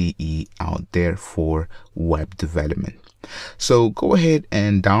IDE out there for web development. So go ahead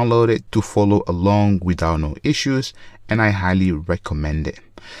and download it to follow along without no issues, and I highly recommend it.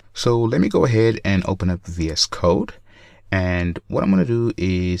 So let me go ahead and open up VS Code, and what I'm going to do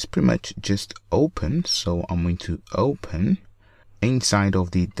is pretty much just open. So I'm going to open inside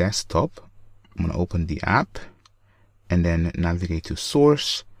of the desktop. I'm going to open the app and then navigate to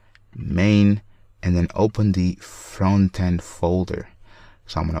source, main, and then open the front end folder.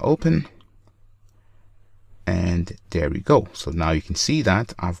 So I'm going to open, and there we go. So now you can see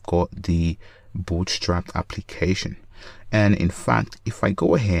that I've got the bootstrapped application. And in fact, if I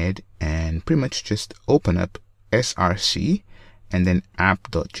go ahead and pretty much just open up src and then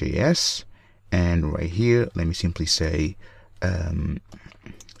app.js, and right here, let me simply say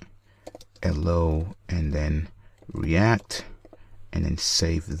hello and then React, and then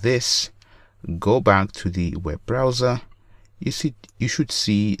save this, go back to the web browser. You should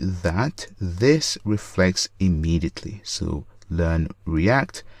see that this reflects immediately. So learn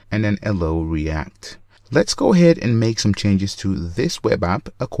React and then hello React. Let's go ahead and make some changes to this web app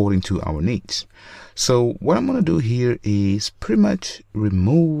according to our needs. So what I'm going to do here is pretty much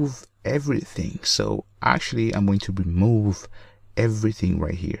remove everything. So actually I'm going to remove everything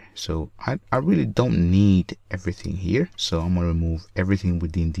right here. So I really don't need everything here. So I'm going to remove everything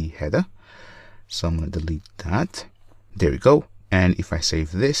within the header. So I'm going to delete that. There we go. And if I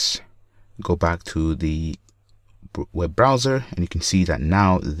save this, go back to the web browser, and you can see that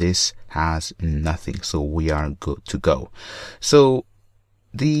now this has nothing. So we are good to go. So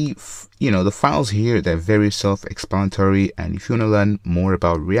the files here, they're very self-explanatory, and if you want to learn more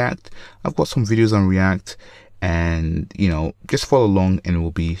about React, I've got some videos on React, and just follow along and it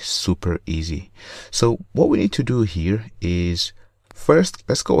will be super easy. So what we need to do here is first,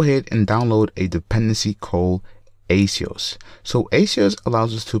 let's go ahead and download a dependency called ASIOS. So ASIOS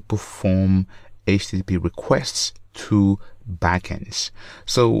allows us to perform HTTP requests to backends.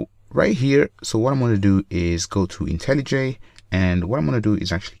 So right here, so what I'm going to do is go to IntelliJ, and what I'm going to do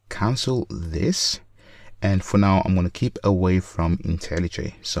is actually cancel this. And for now, I'm going to keep away from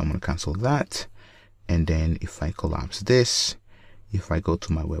IntelliJ. So I'm going to cancel that. And then if I collapse this, if I go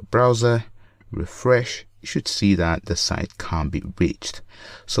to my web browser, refresh, you should see that the site can't be reached.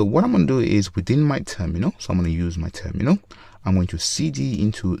 So what I'm going to do is within my terminal, so I'm going to use my terminal, I'm going to cd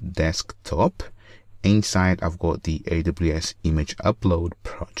into desktop. Inside I've got the AWS image upload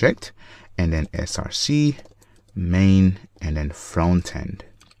project, and then src, main, and then front end.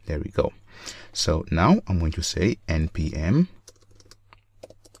 There we go. So now I'm going to say npm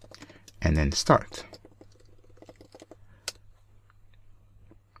and then start.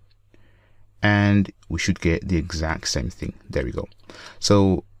 And we should get the exact same thing. There we go.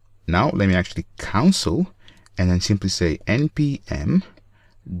 So now let me actually cancel and then simply say npm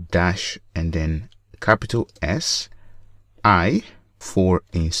dash and then capital S I for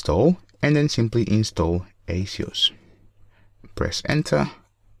install, and then simply install Axios. Press enter,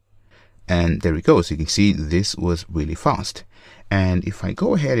 and there we go. So you can see this was really fast. And if I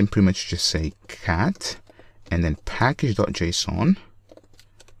go ahead and pretty much just say cat and then package.json,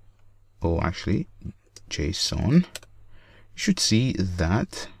 or actually JSON, you should see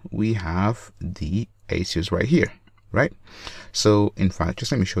that we have the Axios right here, right? So in fact,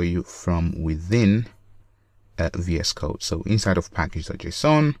 just let me show you from within VS Code. So inside of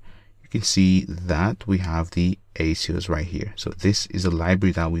package.json, you can see that we have the Axios right here. So this is a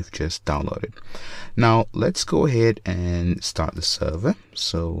library that we've just downloaded. Now let's go ahead and start the server.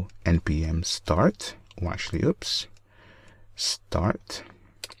 So npm start, or actually, oops, start.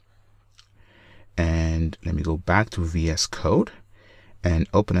 And let me go back to VS Code and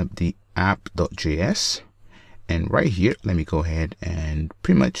open up the app.js. And right here, let me go ahead and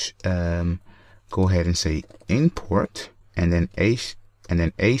pretty much go ahead and say import and then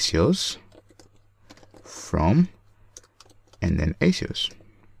Axios from and then Axios.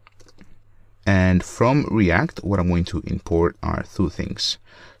 And from React, what I'm going to import are two things.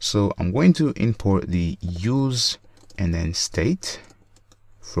 So I'm going to import the use and then state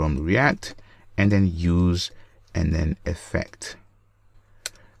from React, and then use and then effect,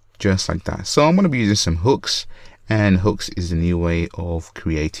 just like that. So I'm going to be using some hooks, and hooks is the new way of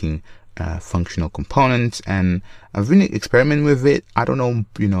creating functional components, and I've been experimenting with it. I don't know,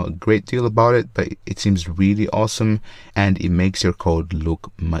 a great deal about it, but it seems really awesome, and it makes your code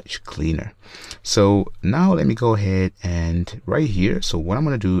look much cleaner. So now let me go ahead and right here. So what I'm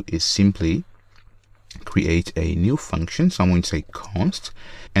going to do is simply create a new function. So I'm going to say const,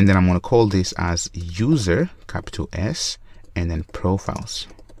 and then I'm going to call this as user, capital S, and then profiles,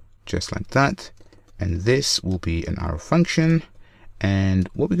 just like that. And this will be an arrow function. And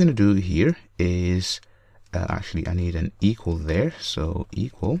what we're going to do here is actually I need an equal there, so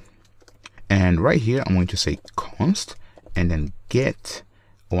equal, and right here I'm going to say const and then get,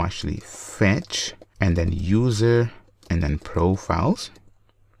 or actually fetch, and then user and then profiles,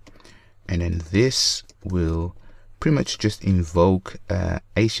 and then this will pretty much just invoke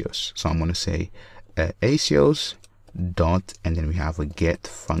Axios. So I'm going to say Axios dot, and then we have a get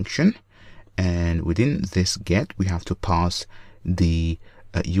function, and within this get we have to pass the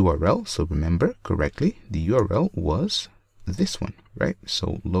URL. So remember correctly, the URL was this one, right?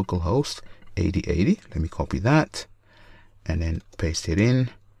 So localhost 8080. Let me copy that and then paste it in.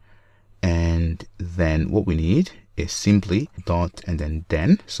 And then what we need is simply dot and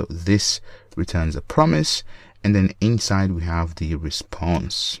then. So this returns a promise, and then inside we have the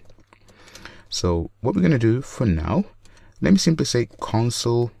response. So what we're going to do for now, let me simply say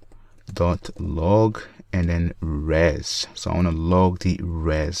console.log and then res. So I want to log the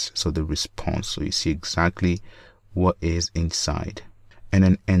res, so the response, so you see exactly what is inside, and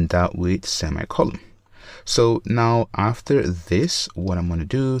then end that with semicolon. So now after this, what I'm going to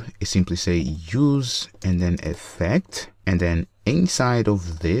do is simply say use and then effect, and then inside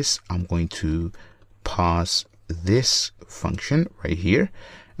of this I'm going to pass this function right here,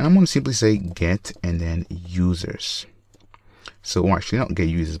 and I'm going to simply say get and then users. So actually not get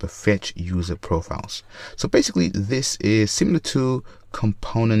users, but fetch user profiles. So basically this is similar to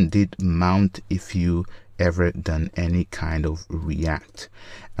component did mount if you ever done any kind of React.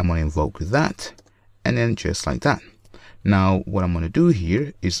 I'm going to invoke that, and then just like that. Now what I'm going to do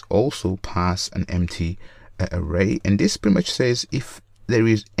here is also pass an empty array, and this pretty much says if there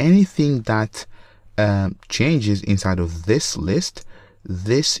is anything that changes inside of this list,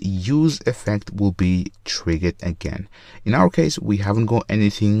 this use effect will be triggered again. In our case, we haven't got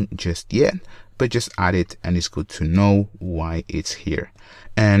anything just yet, but just add it, and it's good to know why it's here.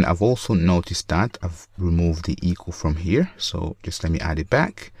 And I've also noticed that I've removed the equal from here, so just let me add it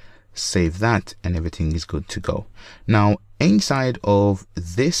back, save that, and everything is good to go. Now inside of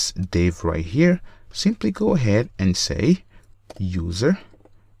this div right here, simply go ahead and say user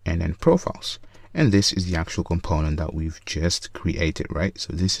and then profiles. And this is the actual component that we've just created, right?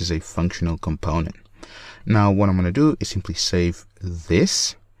 So this is a functional component. Now what I'm going to do is simply save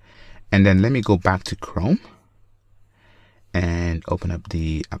this, and then let me go back to Chrome and open up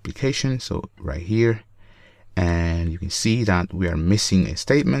the application. So right here, and you can see that we are missing a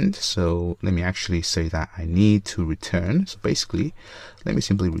statement. So let me actually say that I need to return. So basically, let me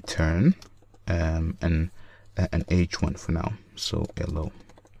simply return an H1 for now. So hello.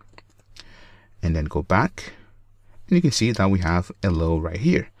 and then go back, and you can see that we have hello right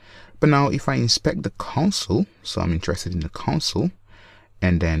here. But now if I inspect the console, so I'm interested in the console,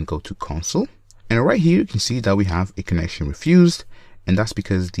 and then go to console, and right here you can see that we have a connection refused, and that's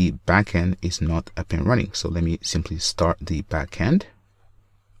because the backend is not up and running. So let me simply start the backend.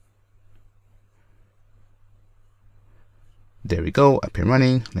 There we go, up and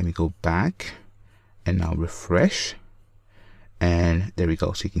running. Let me go back and now refresh, and there we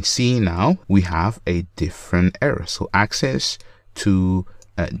go. So you can see now we have a different error. So access to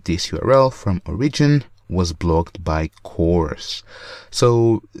this URL from origin was blocked by CORS.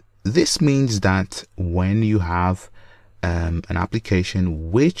 So this means that when you have an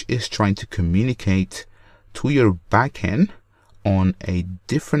application which is trying to communicate to your backend on a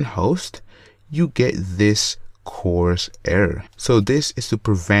different host, you get this CORS error. So this is to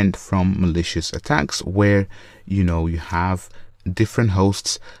prevent from malicious attacks where you have different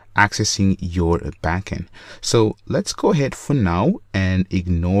hosts accessing your backend. So let's go ahead for now and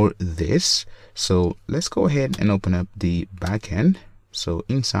ignore this. So let's go ahead and open up the backend. So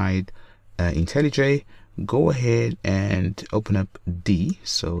inside IntelliJ, go ahead and open up D.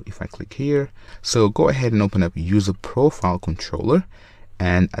 So if I click here, so go ahead and open up user profile controller,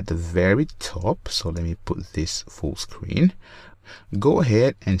 and at the very top, so let me put this full screen, go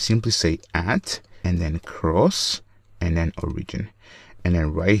ahead and simply say @ and then cross and then origin. And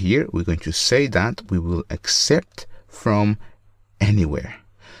then right here, we're going to say that we will accept from anywhere.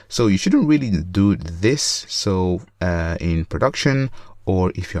 So you shouldn't really do this. So in production,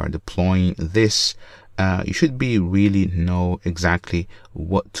 or if you are deploying this, you should really know exactly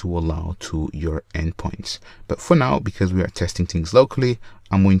what to allow to your endpoints. But for now, because we are testing things locally,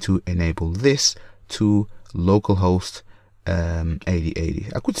 I'm going to enable this to localhost 8080.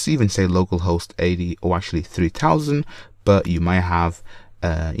 I could even say localhost 80 or actually 3000, but you might have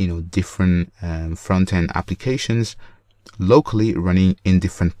different front-end applications locally running in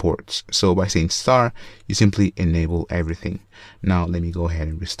different ports. So by saying star, you simply enable everything. Now let me go ahead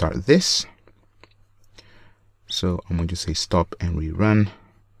and restart this. So I'm going to say stop and rerun.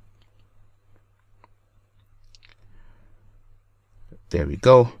 There we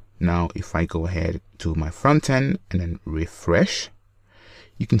go. Now if I go ahead to my front end and then refresh,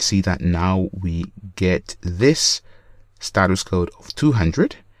 you can see that now we get this status code of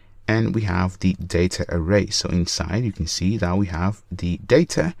 200, and we have the data array. So inside you can see that we have the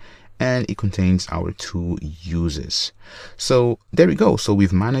data, and it contains our 2 users. So there we go. So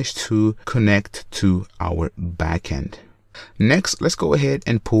we've managed to connect to our backend. Next, let's go ahead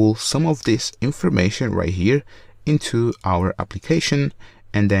and pull some of this information right here into our application,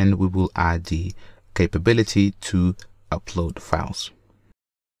 and then we will add the capability to upload files.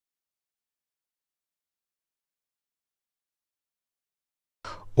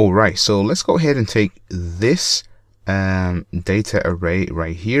 All right, so let's go ahead and take this data array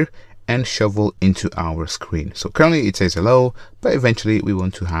right here and shovel into our screen. So currently it says hello, but eventually we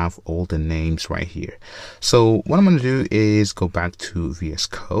want to have all the names right here. So what I'm going to do is go back to VS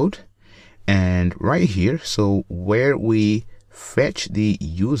Code, and right here, so where we fetch the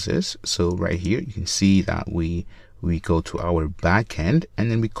users, so right here you can see that we go to our backend,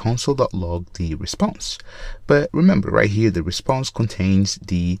 and then we console.log the response. But remember, right here the response contains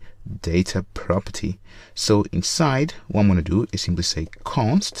the data property. So inside, what I'm going to do is simply say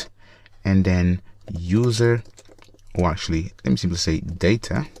const and then user, or actually let me simply say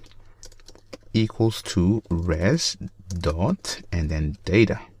data equals to res dot and then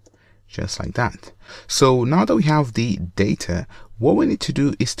data, just like that. So now that we have the data, what we need to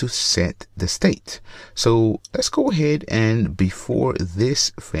do is to set the state. So let's go ahead, and before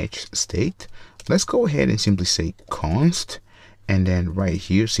this fetch state, let's go ahead and simply say const, and then right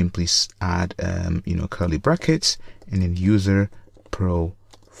here simply add curly brackets, and then user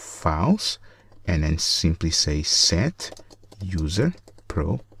profiles, and then simply say set user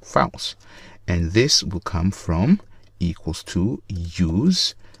profiles, and this will come from equals to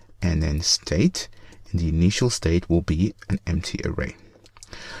use and then state, and the initial state will be an empty array.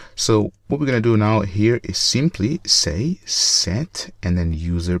 So what we're going to do now here is simply say set and then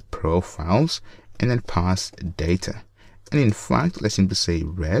user profiles and then pass data. And in fact, let's simply say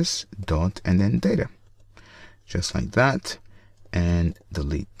res dot and then data, just like that, and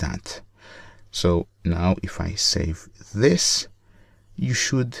delete that. So now if I save this, you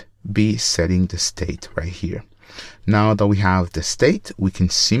should be setting the state right here. Now that we have the state, we can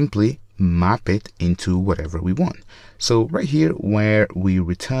simply map it into whatever we want. So right here where we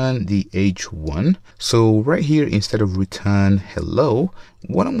return the h1, so right here instead of return hello,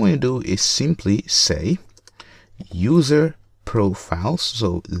 what I'm going to do is simply say user profiles.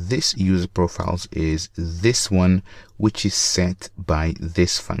 So this user profiles is this one, which is set by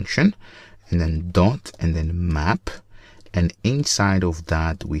this function, and then dot and then map. And inside of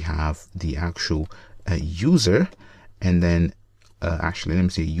that, we have the actual user, and then actually, let me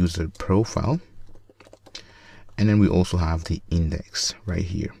say user profile. And then we also have the index right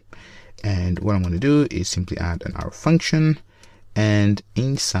here. And what I'm going to do is simply add an arrow function, and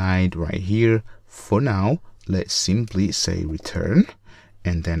inside right here, for now, let's simply say return,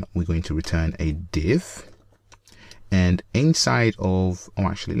 and then we're going to return a div. And inside of, oh,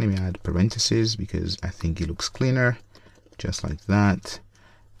 actually, let me add parentheses because I think it looks cleaner, just like that,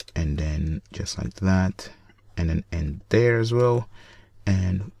 and then just like that, and then end there as well,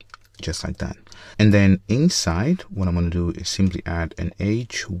 and just like that. And then inside, what I'm going to do is simply add an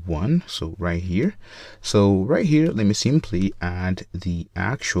h1. So right here, let me simply add the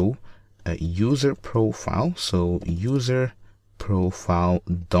actual user profile. So user profile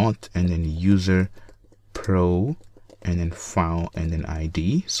dot and then user pro and then file and then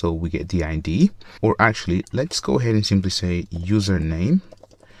ID. So we get the ID. Or actually, let's go ahead and simply say username,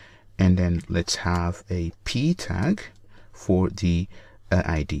 and then let's have a p tag for the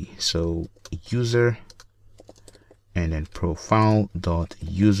ID. So user and then profile dot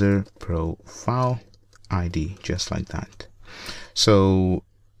user profile ID, just like that. So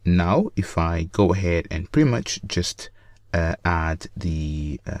now if I go ahead and pretty much just add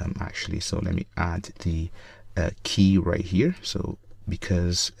the so let me add the key right here. So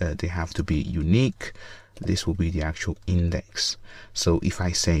because they have to be unique, this will be the actual index. So if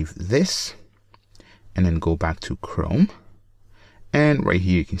I save this and then go back to Chrome, and right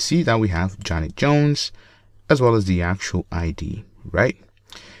here you can see that we have Janet Jones as well as the actual ID, right?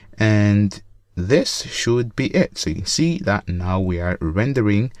 And this should be it. So you can see that now we are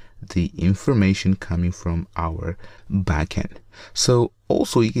rendering the information coming from our backend. So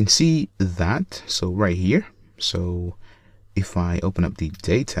also you can see that, so right here, so if I open up the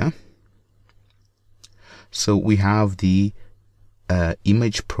data, so we have the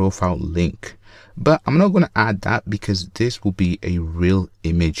image profile link, but I'm not going to add that because this will be a real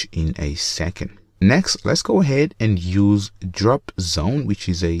image in a second. Next, let's go ahead and use drop zone, which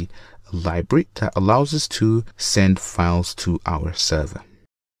is a library that allows us to send files to our server.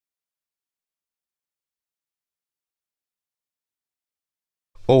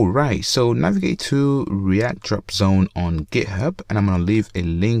 Alright, so navigate to React Drop Zone on GitHub, and I'm going to leave a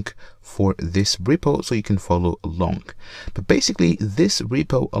link for this repo so you can follow along. But basically, this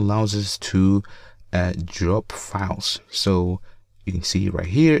repo allows us to drop files. So you can see right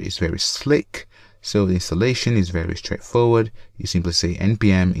here, it's very slick. So the installation is very straightforward. You simply say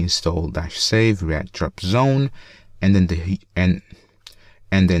npm install -save React Drop Zone, and then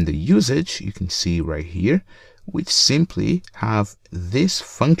the usage you can see right here, which simply have this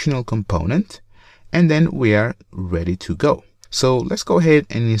functional component, and then we are ready to go. So let's go ahead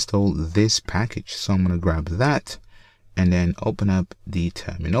and install this package. So I'm going to grab that and then open up the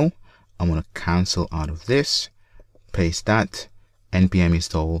terminal. I'm going to cancel out of this, paste that, npm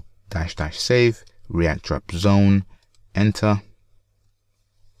install -save React Drop Zone, enter.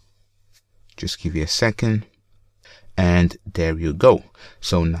 Just give you a second. And there you go.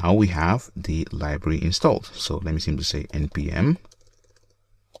 So now we have the library installed. So let me simply say npm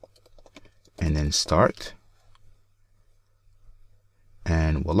and then start,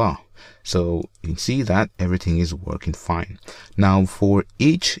 and voila. So you can see that everything is working fine. Now for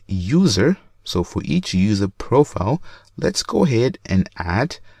each user, so for each user profile, let's go ahead and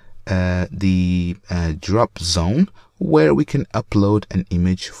add the drop zone where we can upload an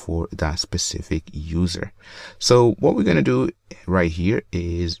image for that specific user. So what we're going to do right here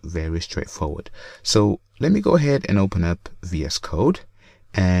is very straightforward. So let me go ahead and open up VS Code,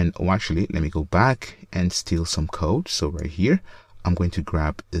 and actually let me go back and steal some code. So right here, I'm going to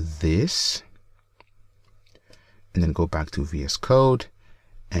grab this and then go back to VS Code,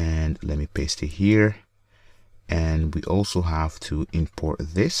 and let me paste it here. And we also have to import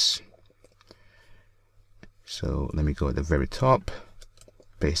this. So let me go at the very top,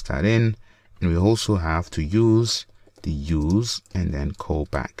 paste that in, and we also have to use the use and then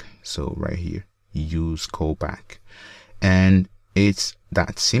callback. So right here, use callback, and it's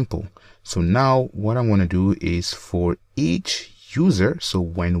that simple. So now what I'm going to do is for each user, so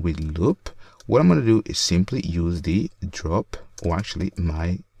when we loop, what I'm going to do is simply use the drop, or actually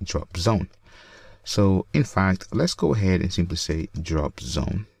my drop zone. So in fact, let's go ahead and simply say drop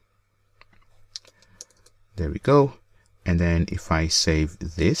zone. There we go. And then if I save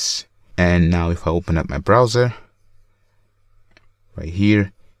this, and now if I open up my browser right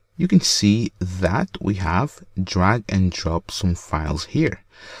here, you can see that we have drag and drop some files here.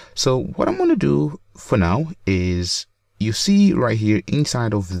 So what I'm going to do for now is, you see right here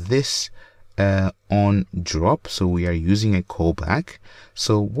inside of this on drop, so we are using a callback.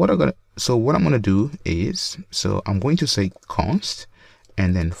 So what I'm going to do is, so I'm going to say const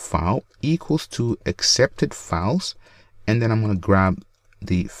and then file equals to accepted files, and then I'm going to grab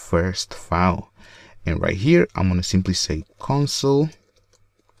the first file, and right here I'm going to simply say console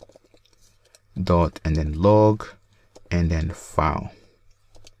dot and then log and then file,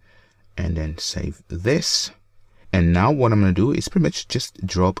 and then save this. And now what I'm going to do is pretty much just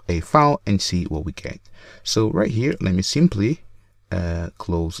drop a file and see what we get. So right here, let me simply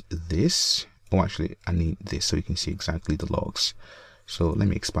close this. Oh, actually, I need this so you can see exactly the logs. So let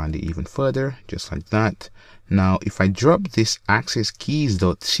me expand it even further, just like that. Now, if I drop this access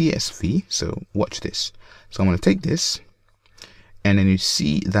keys.csv, so watch this. So I'm going to take this, and then you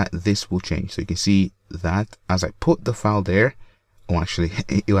see that this will change. So you can see that as I put the file there, oh, actually,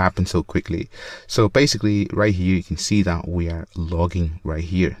 it will happen so quickly. So basically, right here, you can see that we are logging right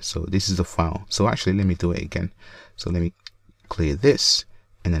here. So this is the file. So actually, let me do it again. So let me clear this,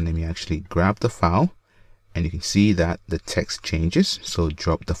 and then let me actually grab the file, and you can see that the text changes. So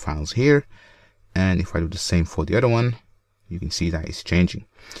drop the files here, and if I do the same for the other one, you can see that it's changing.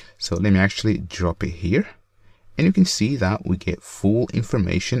 So let me actually drop it here, and you can see that we get full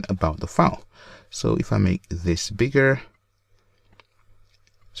information about the file. So if I make this bigger,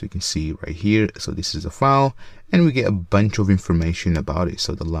 so you can see right here, so this is a file, and we get a bunch of information about it.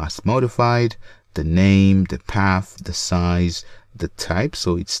 So the last modified, the name, the path, the size, the type,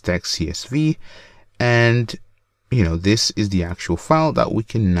 so it's text CSV, and you know, this is the actual file that we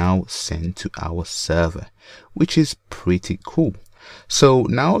can now send to our server, which is pretty cool. So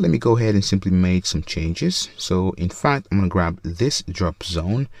now let me go ahead and simply make some changes. So in fact, I'm going to grab this drop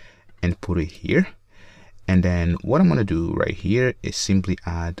zone and put it here. And then what I'm going to do right here is simply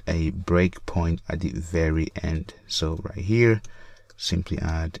add a breakpoint at the very end. So right here, simply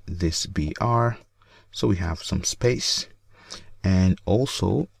add this BR. So we have some space. And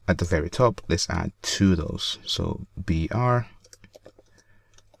also at the very top, let's add 2 of those. So BR,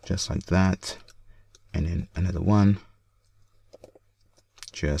 just like that. And then another one,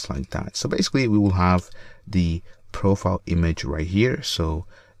 just like that. So basically we will have the profile image right here. So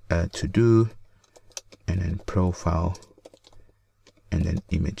to do, and then profile, and then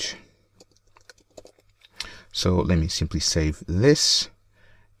image. So let me simply save this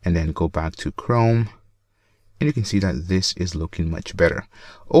and then go back to Chrome, and you can see that this is looking much better.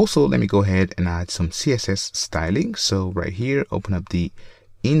 Also, let me go ahead and add some CSS styling. So right here, open up the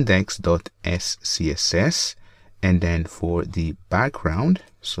index.scss, and then for the background,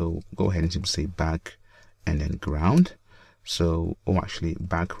 so go ahead and simply say back and then ground. So, oh, actually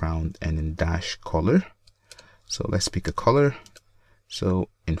background and then dash color. So let's pick a color. So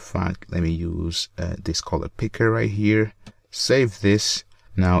in fact, let me use this color picker right here, save this.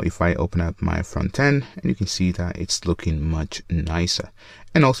 Now, if I open up my front end, and you can see that it's looking much nicer.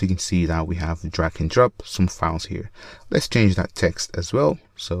 And also you can see that we have drag and drop some files here. Let's change that text as well.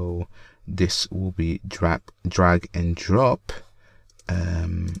 So this will be drag and drop.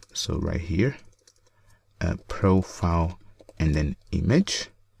 So right here, profile and then image,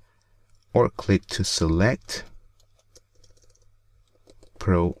 or click to select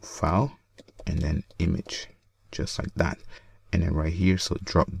profile and then image, just like that. And then right here, so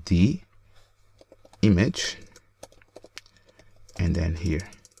drop the image, and then here,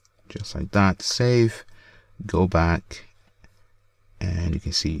 just like that. Save, go back, and you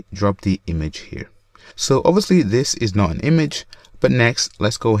can see drop the image here. So obviously this is not an image, but next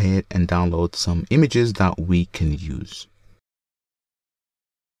let's go ahead and download some images that we can use.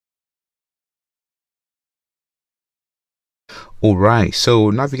 Alright, so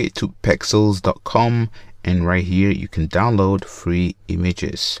navigate to pexels.com, and right here you can download free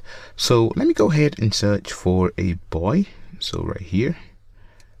images. So let me go ahead and search for a boy. So right here,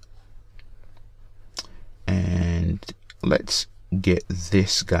 and let's get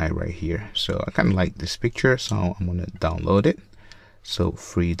this guy right here. So I kind of like this picture, so I'm going to download it. So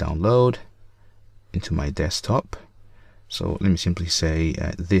free download into my desktop. So let me simply say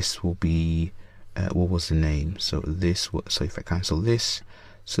this will be what was the name? So this was, so if I cancel this,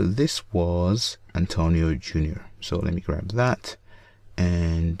 so this was Antonio Jr. So let me grab that,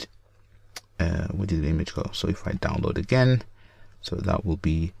 and where did the image go? So if I download again, so that will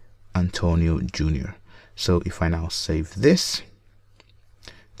be Antonio Jr. So if I now save this,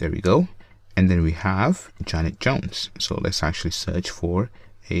 there we go, and then we have Janet Jones. So let's actually search for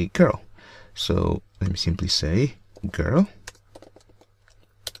a girl. So let me simply say girl,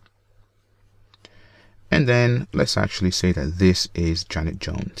 And then let's actually say that this is Janet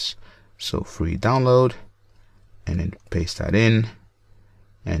Jones. So free download, and then paste that in,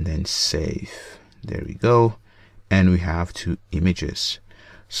 and then save. There we go. And we have 2 images.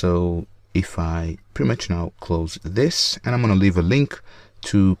 So if I pretty much now close this, and I'm going to leave a link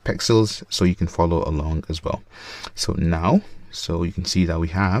to Pexels so you can follow along as well. So now, so you can see that we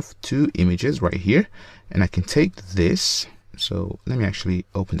have 2 images right here, and I can take this. So let me actually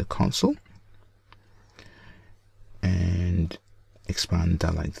open the console and expand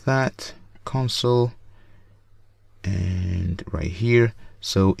that like that. Console, and right here.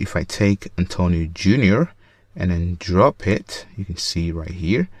 So if I take Antonio Jr. and then drop it, you can see right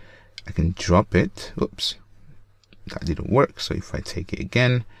here, I can drop it. Oops, that didn't work. So if I take it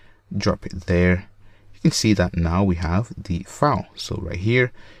again, drop it there, you can see that now we have the file. So right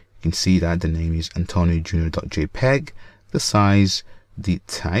here, you can see that the name is AntonioJr.jpg, the size, the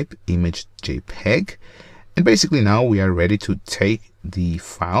type, image JPEG. And basically now we are ready to take the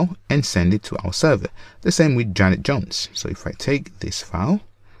file and send it to our server. The same with Janet Jones. So if I take this file,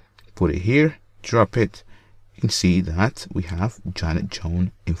 put it here, drop it, you can see that we have Janet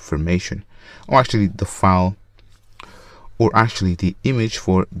Jones information, or actually the file, or actually the image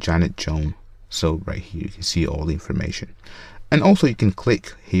for Janet Jones. So right here, you can see all the information. And also you can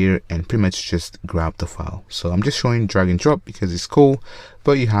click here and pretty much just grab the file. So I'm just showing drag and drop because it's cool,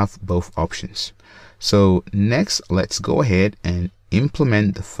 but you have both options. So next, let's go ahead and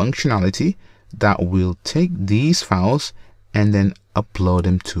implement the functionality that will take these files and then upload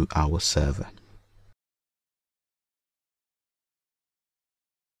them to our server.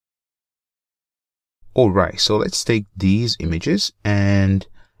 Alright, so let's take these images and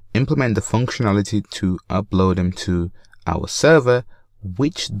implement the functionality to upload them to our server,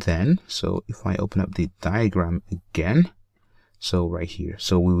 which then, so if I open up the diagram again, so right here,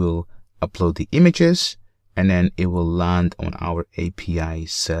 so we will upload the images, and then it will land on our API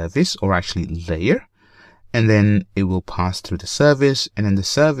service, or actually layer, and then it will pass through the service, and then the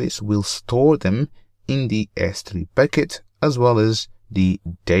service will store them in the S3 bucket as well as the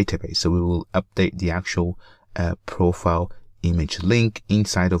database. So we will update the actual profile image link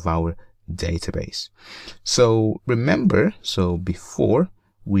inside of our database. So remember, so before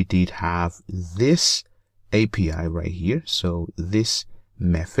we did have this API right here, so this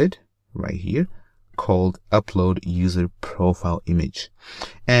method right here called upload user profile image.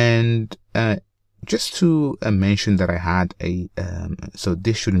 And just to mention that I had a so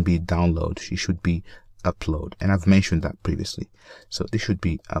this shouldn't be download, it should be upload, and I've mentioned that previously. So this should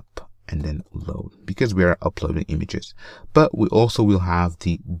be up and then load because we are uploading images, but we also will have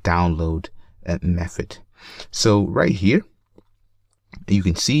the download method. So right here you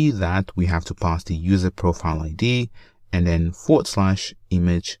can see that we have to pass the user profile ID and then /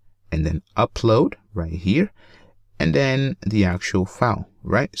 image and then upload right here, and then the actual file,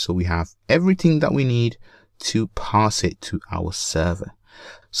 right? So we have everything that we need to pass it to our server.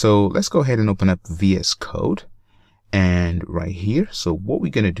 So let's go ahead and open up VS Code, and right here, so what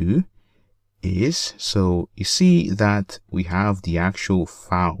we're going to do is, so you see that we have the actual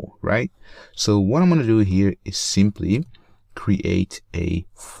file, right? So what I'm going to do here is simply create a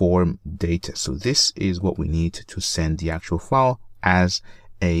form data. So this is what we need to send the actual file as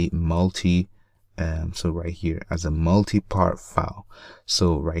a so right here as a multi-part file.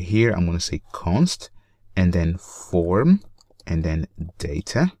 So right here I'm going to say const and then form and then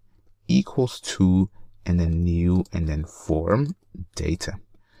data equals to and then new and then form data.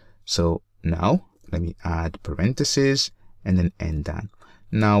 So now let me add parentheses and then end that.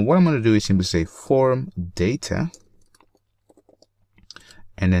 Now what I'm going to do is simply say form data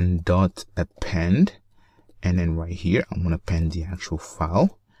and then dot append, and then right here I'm going to append the actual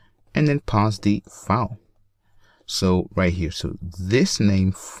file and then pass the file. So right here, so this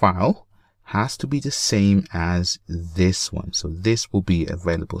name file has to be the same as this one. So this will be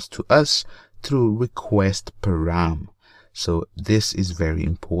available to us through request param. So this is very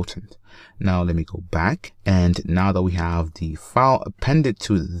important. Now let me go back, and now that we have the file appended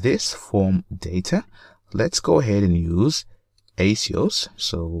to this form data, let's go ahead and use Axios.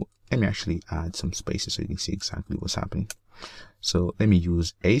 So let me actually add some spaces so you can see exactly what's happening. So let me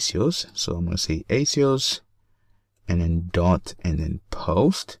use Axios. So I'm going to say Axios and then dot and then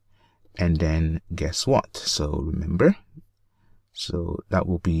post, and then guess what? So remember, so that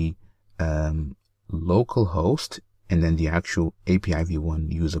will be localhost and then the actual API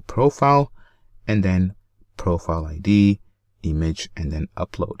v1 user profile and then profile ID, image, and then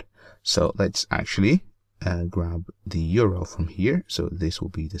upload. So let's actually grab the URL from here. So this will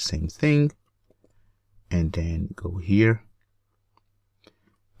be the same thing, and then go here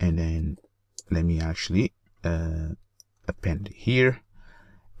and then let me actually append it here.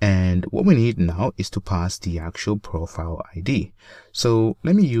 And what we need now is to pass the actual profile ID. So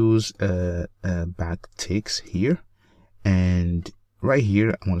let me use backticks here, and right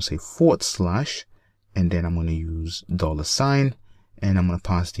here I'm going to say /, and then I'm going to use $, and I'm going to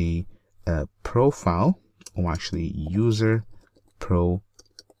pass the profile, or actually user profile,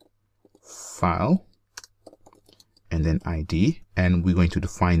 and then ID, and we're going to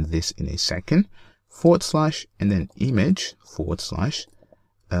define this in a second, / and then image /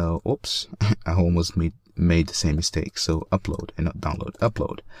 oops, I almost made the same mistake. So upload and not download,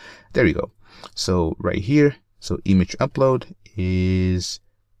 upload. There you go. So right here, so image upload is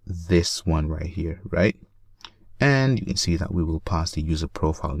this one right here, right? And you can see that we will pass the user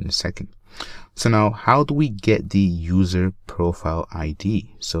profile in a second. So now, how do we get the user profile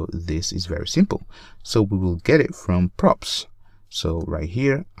ID? So this is very simple. So we will get it from props. So right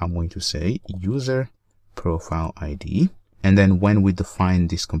here, I'm going to say user profile ID. And then when we define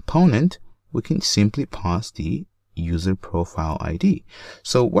this component, we can simply pass the user profile ID.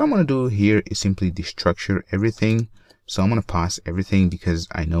 So what I'm going to do here is simply destructure everything. So I'm going to pass everything because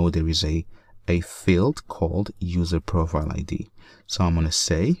I know there is a field called user profile ID. So I'm going to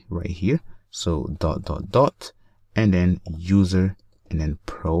say right here, so ... and then user and then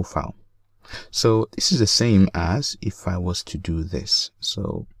profile. So this is the same as if I was to do this.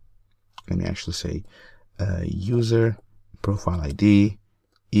 So let me actually say user profile ID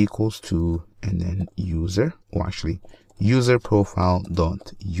equals to, and then user, or actually user profile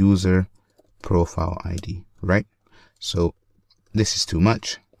dot user profile ID, right? So this is too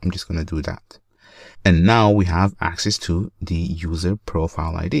much. I'm just going to do that. And now we have access to the user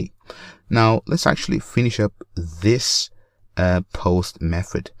profile ID. Now let's actually finish up this post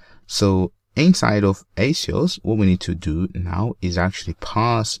method. So inside of ASIOS, what we need to do now is actually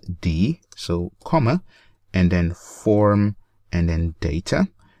pass D, so comma, and then form, and then data.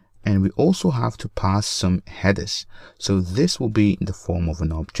 And we also have to pass some headers. So this will be in the form of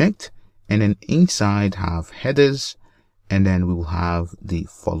an object, and then inside have headers, and then we will have the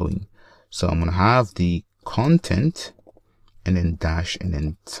following. So I'm going to have the content, and then dash, and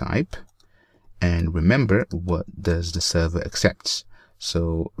then type. And remember, what does the server accepts?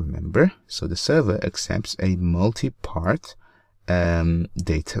 So remember, so the server accepts a multi-part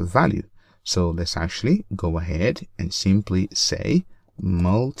data value. So let's actually go ahead and simply say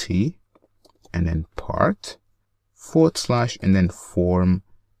multi and then part / and then form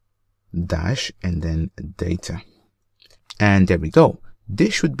dash and then data. And there we go.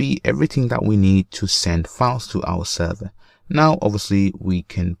 This should be everything that we need to send files to our server. Now, obviously, we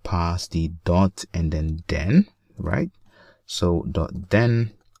can pass the dot and then den, right? So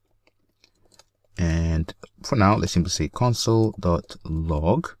 .den, and for now, let's simply say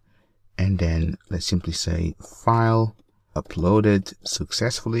console.log. And then let's simply say file uploaded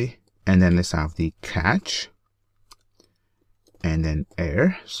successfully. And then let's have the catch and then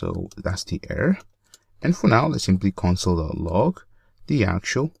error. So that's the error. And for now, let's simply console.log the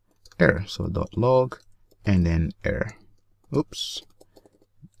actual error. So .log and then error. Oops.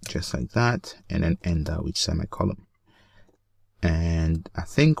 Just like that. And then end that with semicolon. And I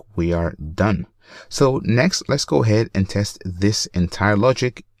think we are done. So next, let's go ahead and test this entire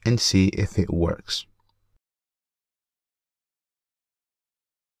logic and see if it works.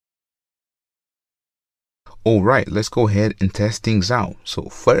 All right, let's go ahead and test things out. So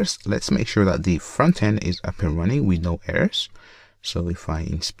first, let's make sure that the front end is up and running with no errors. So if I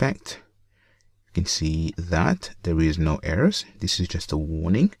inspect, you can see that there is no errors. This is just a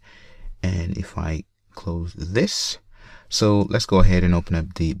warning. And if I close this, so let's go ahead and open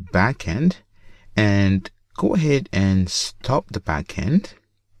up the backend and go ahead and stop the backend.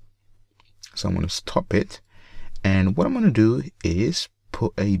 So I'm going to stop it. And what I'm going to do is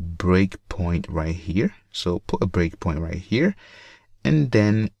put a breakpoint right here. So put a breakpoint right here and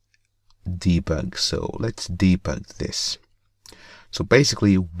then debug. So let's debug this. So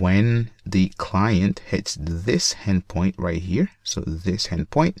basically when the client hits this endpoint right here, so this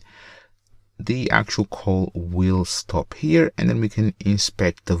endpoint, the actual call will stop here and then we can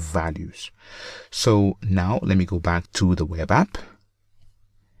inspect the values. So now let me go back to the web app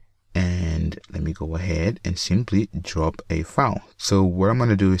and let me go ahead and simply drop a file. So what I'm going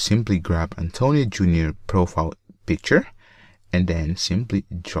to do is simply grab Antonio Jr. profile picture and then simply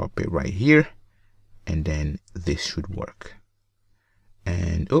drop it right here, and then this should work.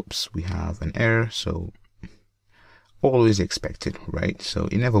 And oops, we have an error. So always expected, right? So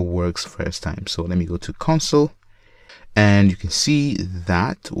it never works first time. So let me go to console and you can see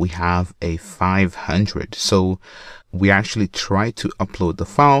that we have a 500. So we actually tried to upload the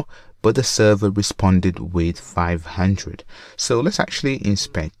file, but the server responded with 500. So let's actually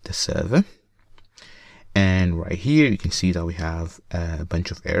inspect the server. And right here, you can see that we have a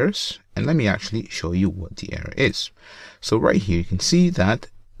bunch of errors. And let me actually show you what the error is. So right here, you can see that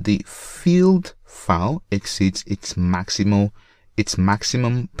the field file exceeds its maximum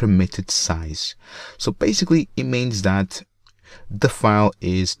permitted size. So basically, it means that the file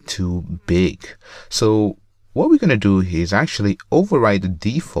is too big. So what we're going to do here is actually override the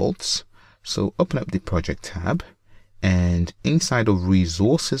defaults. So open up the project tab, and inside of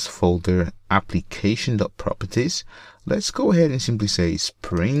resources folder, application.properties, let's go ahead and simply say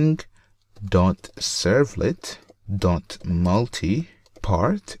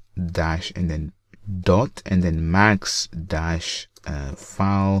spring.servlet.multi-part dash and then dot and then max dash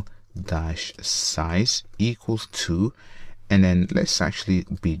file dash size equals 2, and then let's actually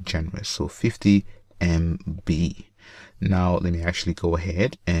be generous, so 50 MB. Now let me actually go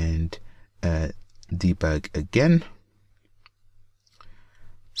ahead and debug again.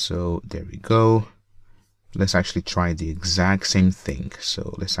 So there we go. Let's actually try the exact same thing.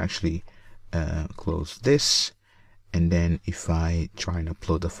 So let's actually close this, and then if I try and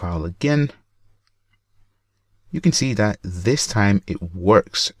upload the file again, you can see that this time it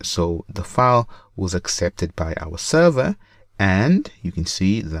works. So the file was accepted by our server, and you can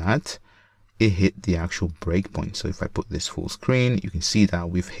see that it hit the actual breakpoint. So if I put this full screen, you can see that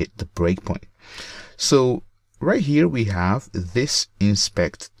we've hit the breakpoint. So right here we have this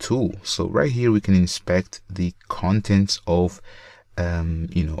inspect tool. So right here we can inspect the contents of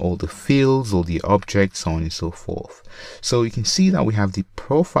all the fields, all the objects, so on and so forth. So you can see that we have the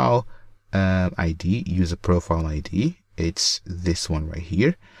profile ID, user profile ID. It's this one right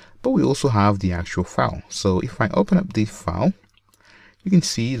here, but we also have the actual file. So if I open up the file, you can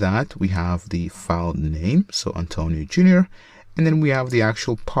see that we have the file name, so Antonio Jr., and then we have the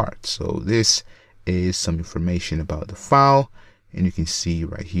actual part. So this is some information about the file, and you can see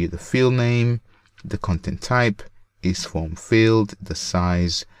right here the field name, the content type is form field, the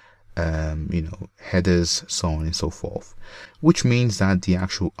size, headers, so on and so forth, which means that the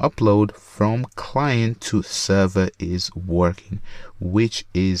actual upload from client to server is working, which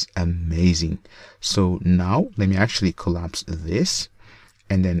is amazing. So now let me actually collapse this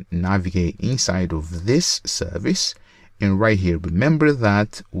and then navigate inside of this service, and right here remember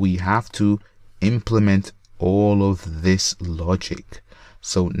that we have to implement all of this logic.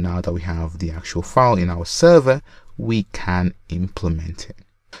 So now that we have the actual file in our server, we can implement it.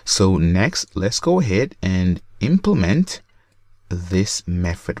 So next, let's go ahead and implement this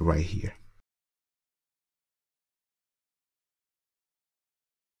method right here.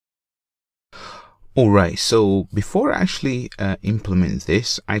 Alright, so before I actually implement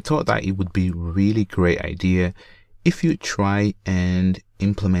this, I thought that it would be a really great idea if you try and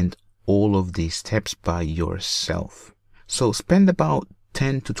implement all of these steps by yourself. So spend about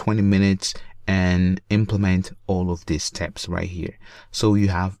 10 to 20 minutes and implement all of these steps right here. So you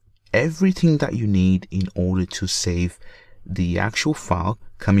have everything that you need in order to save the actual file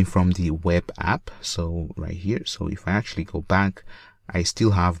coming from the web app. So right here, so if I actually go back, I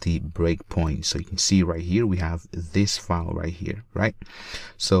still have the breakpoint. So you can see right here, we have this file right here, right?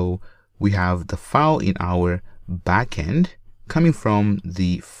 So we have the file in our backend coming from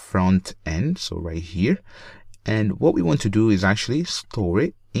the front end, so right here. And what we want to do is actually store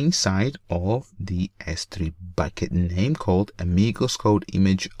it inside of the S3 bucket name called Amigos Code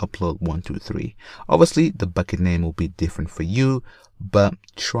Image Upload 123. Obviously, the bucket name will be different for you, but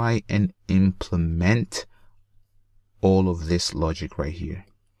try and implement all of this logic right here.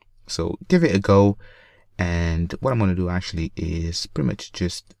 So give it a go. And what I'm going to do actually is pretty much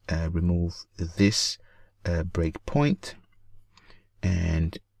just remove this breakpoint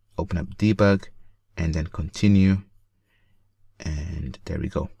and open up debug and then continue, and there we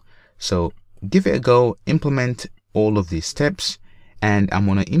go. So give it a go, implement all of these steps, and I'm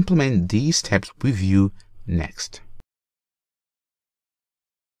going to implement these steps with you next.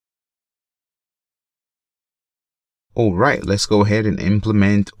 All right, let's go ahead and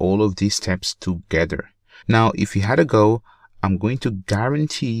implement all of these steps together. Now, if you had a go, I'm going to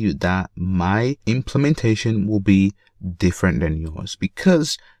guarantee you that my implementation will be different than yours,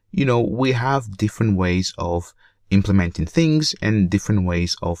 because we have different ways of implementing things and different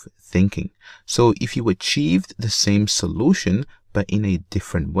ways of thinking. So if you achieved the same solution but in a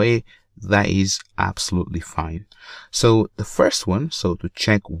different way, that is absolutely fine. So the first one, so to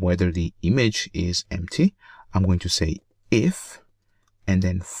check whether the image is empty, I'm going to say if and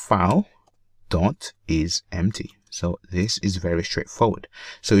then file dot is empty. So this is very straightforward.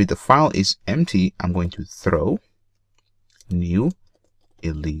 So if the file is empty, I'm going to throw new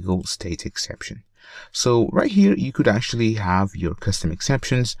illegal state exception. So right here, you could actually have your custom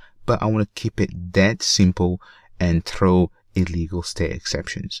exceptions, but I want to keep it dead simple and throw illegal state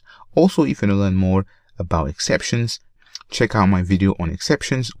exceptions. Also, if you want to learn more about exceptions, check out my video on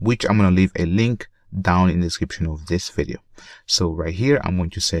exceptions, which I'm going to leave a link down in the description of this video. So right here, I'm going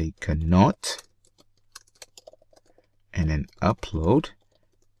to say cannot, and then upload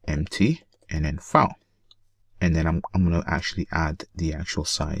empty, and then file. And then I'm going to actually add the actual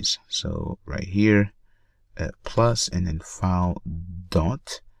size. So right here, plus, and then file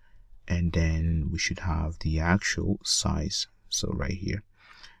dot, and then we should have the actual size. So right here,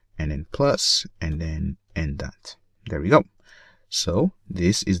 and then plus, and then end that. There we go. So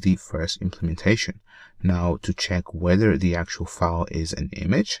this is the first implementation. Now to check whether the actual file is an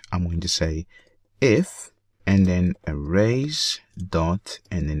image, I'm going to say if, and then arrays dot,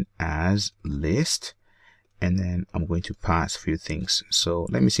 and then as list, and then I'm going to pass a few things. So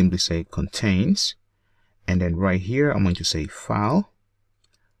let me simply say contains, and then right here I'm going to say file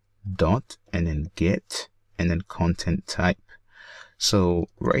dot, and then get, and then content type. So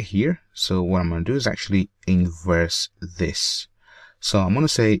right here, so what I'm going to do is actually inverse this. So I'm going to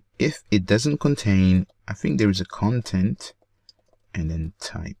say if it doesn't contain, I think there is a content, and then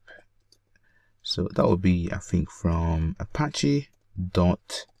type. So that would be, I think, from Apache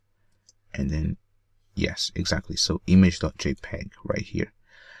dot, and then yes, exactly. So image.jpg right here.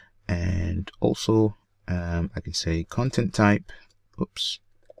 And also I can say content type, oops,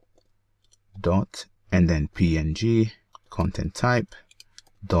 dot, and then PNG, content type,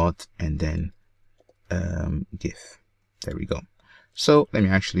 dot, and then GIF. There we go. So let me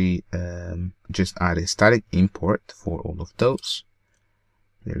actually just add a static import for all of those.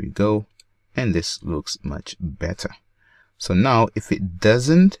 There we go. And this looks much better. So now if it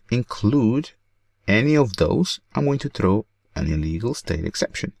doesn't include any of those, I'm going to throw an illegal state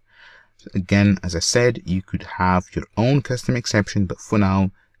exception. So again, as I said, you could have your own custom exception, but for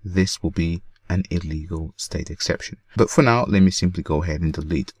now, this will be an illegal state exception. But for now, let me simply go ahead and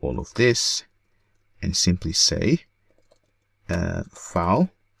delete all of this and simply say file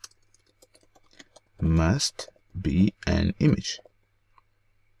must be an image.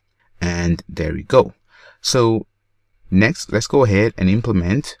 And there we go. So next, let's go ahead and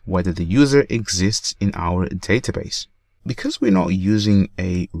implement whether the user exists in our database. Because we're not using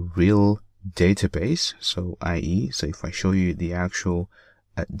a real database, so i.e., so if I show you the actual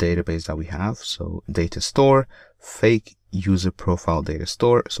database that we have, so data store, fake user profile data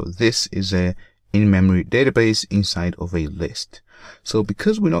store. So this is a in-memory database inside of a list. So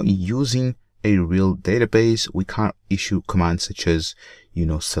because we're not using a real database, we can't issue commands such as,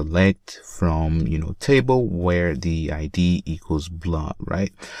 select from, table where the ID equals blah,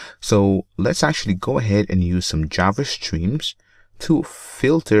 right? So let's actually go ahead and use some Java streams to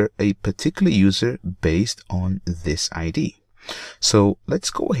filter a particular user based on this ID. So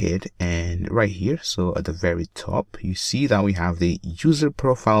let's go ahead and right here, so at the very top, you see that we have the user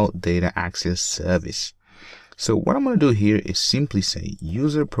profile data access service. So what I'm going to do here is simply say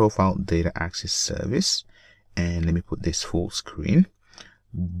user profile data access service, and let me put this full screen,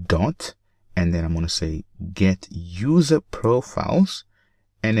 dot, and then I'm going to say get user profiles,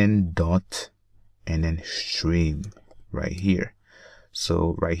 and then dot, and then stream right here.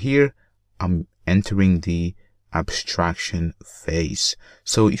 So right here, I'm entering the abstraction phase.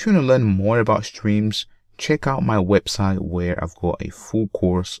 So if you want to learn more about streams, check out my website where I've got a full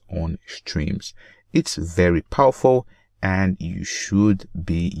course on streams. It's very powerful and you should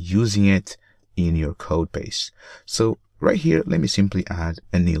be using it in your code base. So right here, let me simply add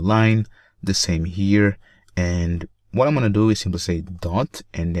a new line, the same here. And what I'm going to do is simply say dot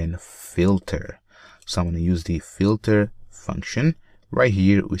and then filter. So I'm going to use the filter function. Right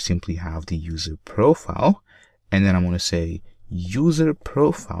here, we simply have the user profile. And then I'm going to say user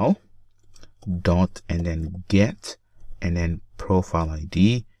profile dot and then get and then profile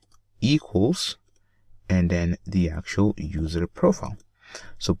ID equals and then the actual user profile.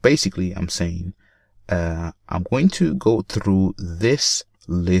 So basically I'm saying I'm going to go through this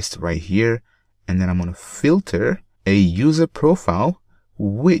list right here, and then I'm going to filter a user profile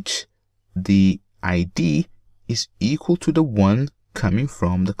which the ID is equal to the one coming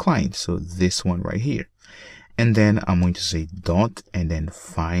from the client. So this one right here. And then I'm going to say dot and then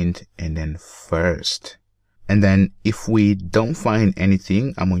find and then first. And then if we don't find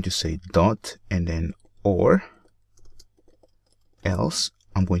anything, I'm going to say dot and then or else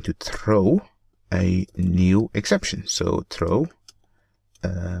I'm going to throw a new exception. So throw,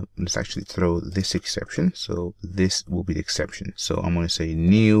 let's actually throw this exception. So this will be the exception. So I'm going to say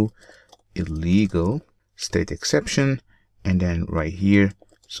new illegal state exception. and then right here,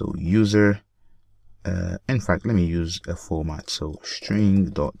 so user, in fact, let me use a format. So string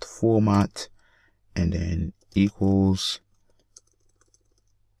dot format, and then equals,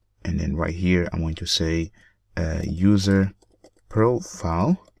 and then right here, I'm going to say user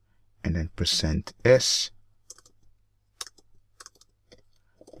profile, and then %s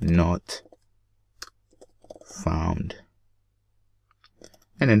not found,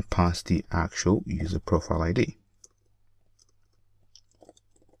 and then pass the actual user profile ID.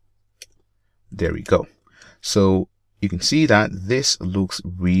 There we go. So you can see that this looks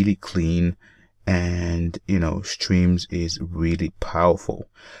really clean, and Streams is really powerful.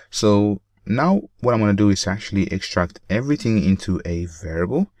 So now what I'm going to do is actually extract everything into a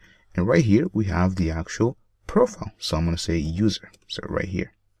variable, and right here we have the actual profile. So I'm going to say user, so right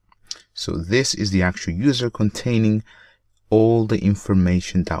here. So this is the actual user containing all the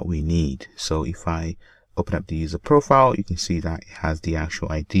information that we need. So if I open up the user profile, you can see that it has the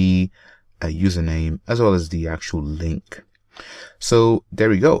actual ID, a username, as well as the actual link. So there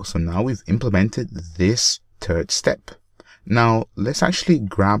we go. So now we've implemented this third step. Now let's actually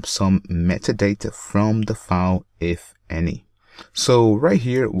grab some metadata from the file, if any. So right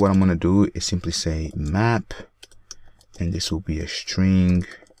here, what I'm going to do is simply say map, and this will be a string,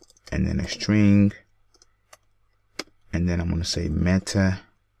 and then a string, and then I'm going to say meta,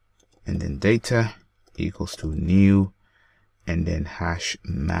 and then data equals to new, and then hash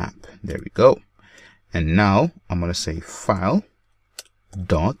map. There we go. And now I'm going to say file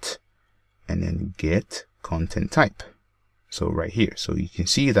dot, and then get content type. So right here, so you can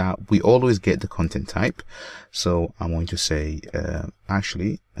see that we always get the content type. So I'm going to say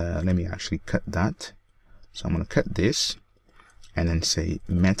let me actually cut that. So I'm going to cut this, and then say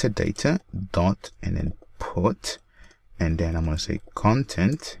metadata dot, and then put, and then I'm going to say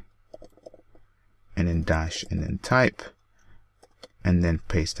content, and then dash, and then type, and then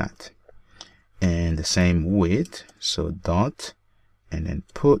paste that. And the same with, so dot, and then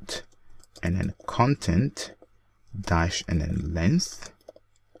put, and then content dash, and then length.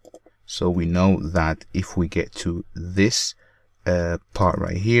 So we know that if we get to this part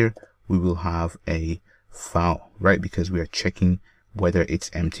right here, we will have a file, right? Because we are checking whether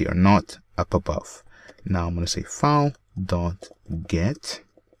it's empty or not up above. Now I'm going to say file dot get,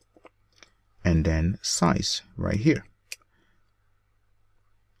 and then size right here.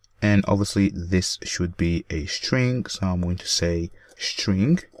 And obviously this should be a string, so I'm going to say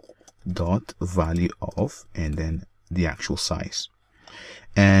string dot value of, and then the actual size.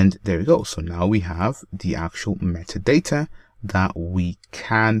 And there we go. So now we have the actual metadata that we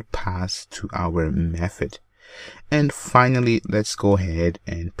can pass to our method. And finally, let's go ahead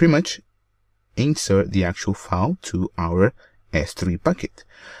and pretty much insert the actual file to our S3 bucket.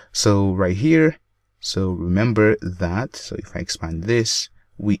 So right here, so remember that, so if I expand this,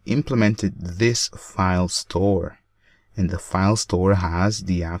 we implemented this file store, and the file store has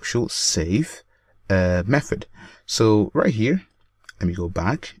the actual save method. So right here, let me go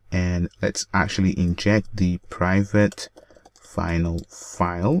back and let's actually inject the private final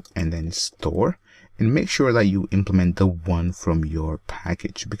file and then store, and make sure that you implement the one from your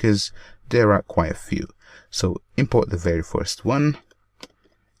package because there are quite a few. So import the very first one.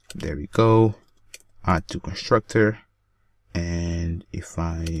 There we go. Add to constructor. And if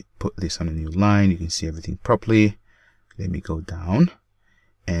I put this on a new line, you can see everything properly. Let me go down.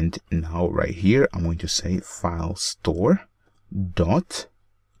 And now right here, I'm going to say file store dot,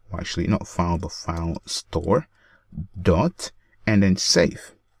 well, actually not file, but file store dot, and then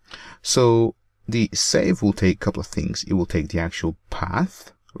save. So the save will take a couple of things. It will take the actual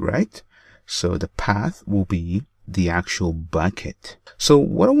path, right? So the path will be the actual bucket. So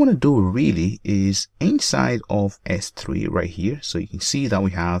what I want to do really is inside of S3 right here. So you can see that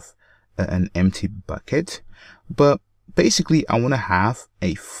we have an empty bucket, but basically I want to have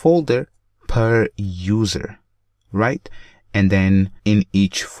a folder per user, right? And then in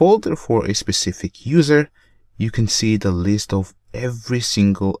each folder for a specific user, you can see the list of every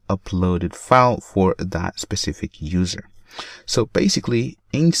single uploaded file for that specific user. So basically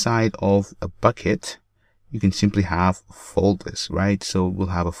inside of a bucket, you can simply have folders, right? So we'll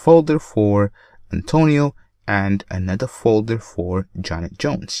have a folder for Antonio and another folder for Janet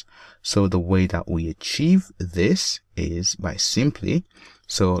Jones. So the way that we achieve this is by simply,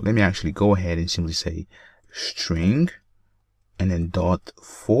 so let me actually go ahead and simply say string and then dot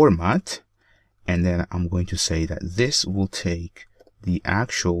format. And then I'm going to say that this will take the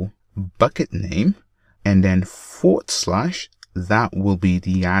actual bucket name, and then / that will be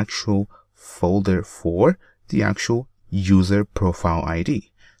the actual folder for the actual user profile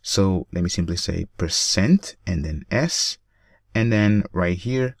ID. So let me simply say % and then s, And then right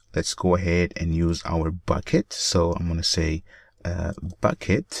here, let's go ahead and use our bucket. So I'm going to say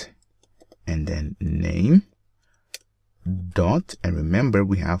bucket and then name dot, and remember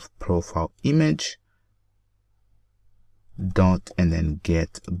we have profile image dot, and then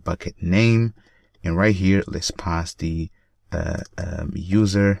get bucket name. And right here, let's pass the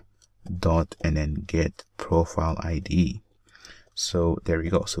user dot and then get profile ID. So there we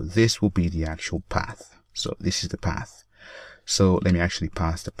go. So this will be the actual path. So this is the path. So let me actually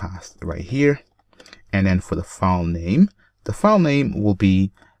pass the path right here. And then for the file name will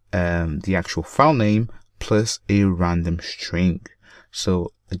be the actual file name plus a random string.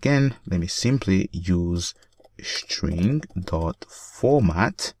 So again, let me simply use string dot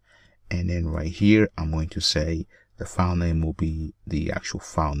format, and then right here I'm going to say the file name will be the actual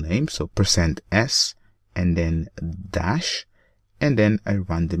file name, so %s and then dash and then a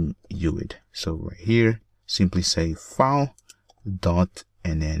random UID. So right here simply say file dot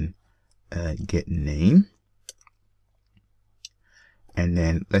and then get name, and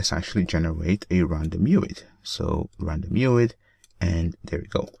then let's actually generate a random UID. So random UID, and there we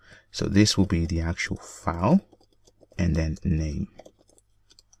go. So this will be the actual file and then name.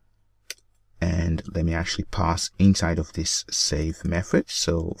 And let me actually pass inside of this save method.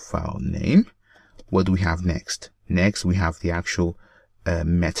 So file name. What do we have next? Next, we have the actual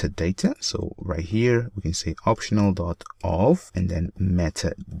metadata. So right here, we can say optional dot of and then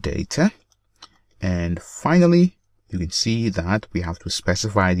metadata. And finally, you can see that we have to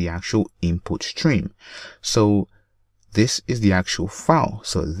specify the actual input stream. So this is the actual file.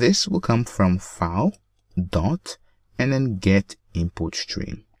 So this will come from file dot and then get input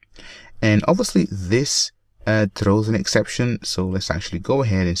stream. And obviously this throws an exception. So let's actually go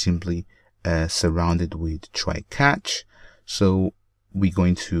ahead and simply surround it with try catch. So we're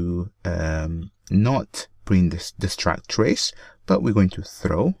going to not bring this distract trace, but we're going to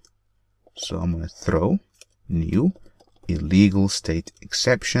throw. So I'm going to throw new illegal state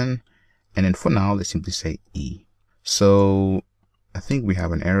exception. And then for now, let's simply say E. So I think we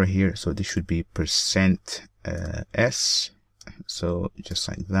have an error here. So this should be %s. So just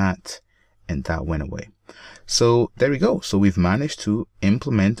like that. And that went away. So there we go. So we've managed to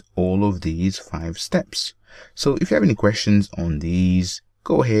implement all of these 5 steps. So if you have any questions on these,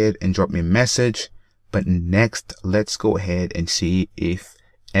 go ahead and drop me a message. But next, let's go ahead and see if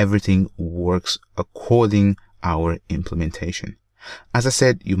everything works according our implementation. As I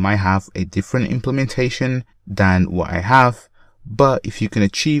said, you might have a different implementation than what I have, but if you can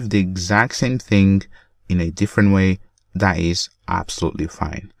achieve the exact same thing in a different way, that is absolutely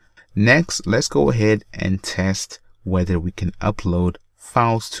fine. Next, let's go ahead and test whether we can upload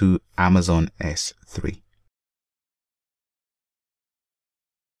files to Amazon S3.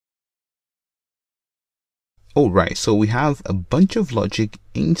 Alright, so we have a bunch of logic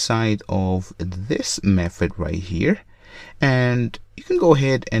inside of this method right here, and you can go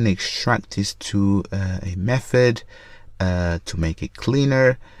ahead and extract this to a method to make it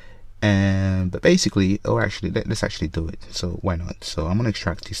cleaner. But basically, or actually, let's actually do it. So why not? So I'm going to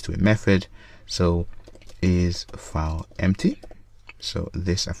extract this to a method. So is file empty. So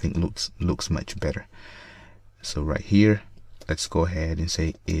this I think looks much better. So right here, let's go ahead and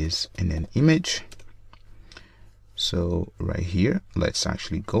say is and then image. So right here, let's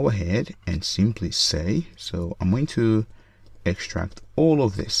actually go ahead and simply say, so I'm going to extract all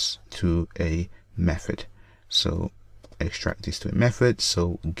of this to a method. So extract this to a method.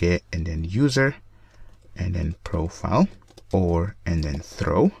 So get and then user and then profile or and then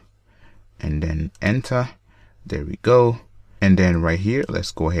throw and then enter. There we go. And then right here,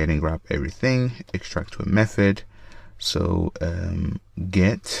 let's go ahead and grab everything, extract to a method. So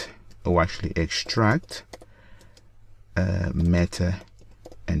get, or actually extract meta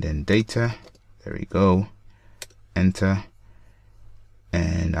and then data. There we go. Enter.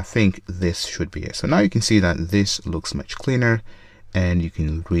 And I think this should be it. So now you can see that this looks much cleaner and you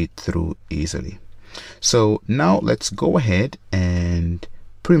can read through easily. So now let's go ahead and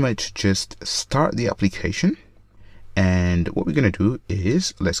pretty much just start the application. And what we're going to do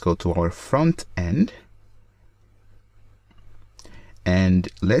is let's go to our front end and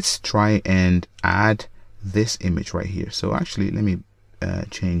let's try and add this image right here. So actually, let me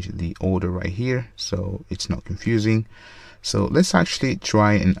change the order right here so it's not confusing. So let's actually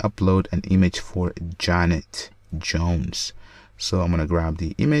try and upload an image for Janet Jones. So I'm going to grab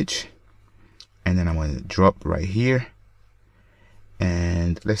the image and then I'm going to drop right here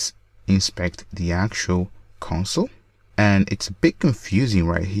and let's inspect the actual console. And it's a bit confusing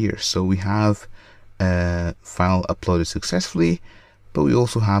right here. So we have a file uploaded successfully, but we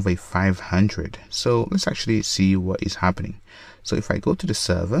also have a 500. So let's actually see what is happening. So if I go to the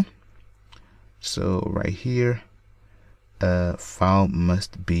server, so right here, file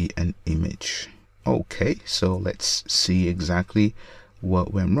must be an image. Okay, so let's see exactly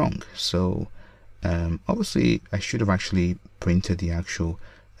what went wrong. So obviously I should have actually printed the actual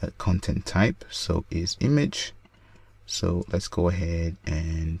content type. So is image. So let's go ahead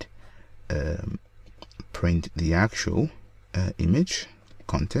and print the actual image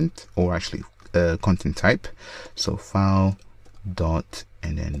content, or actually content type. So file dot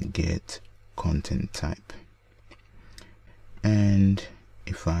and then get content type. And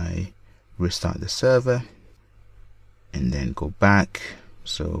if I restart the server and then go back,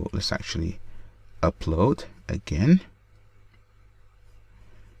 so let's actually upload again,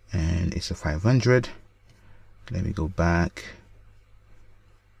 and it's a 500. Let me go back,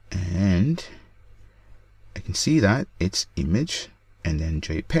 and I can see that it's image and then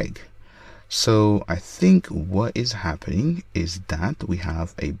JPEG. So I think what is happening is that we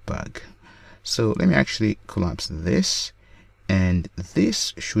have a bug. So let me actually collapse this, and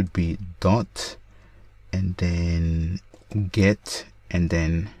this should be dot and then get and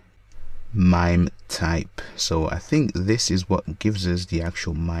then mime type. So I think this is what gives us the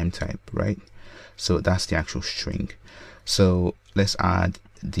actual mime type, right? So that's the actual string. So let's add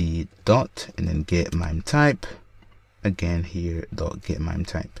the dot and then get mime type again here, dot get mime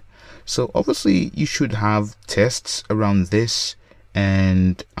type. So obviously you should have tests around this,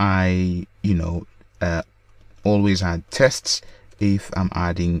 and I always add tests if I'm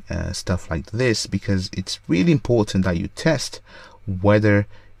adding stuff like this, because it's really important that you test whether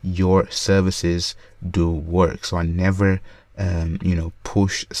your services do work. So I never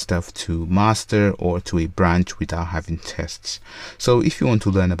push stuff to master or to a branch without having tests. So if you want to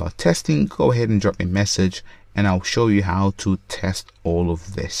learn about testing, go ahead and drop me a message and I'll show you how to test all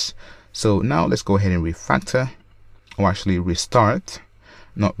of this. So now let's go ahead and refactor, or actually restart,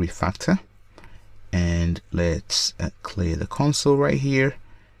 not refactor, and let's clear the console right here.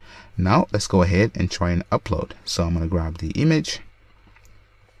 Now let's go ahead and try and upload. So I'm going to grab the image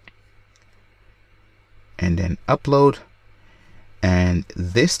and then upload, and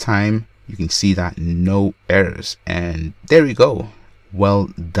this time you can see that no errors, and there we go. Well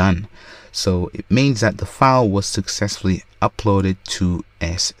done. So it means that the file was successfully uploaded to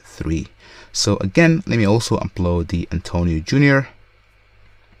S3. So again, let me also upload the Antonio Jr.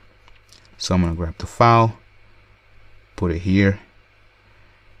 So I'm going to grab the file, put it here,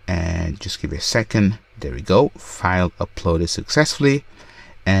 and just give it a second. There we go. File uploaded successfully.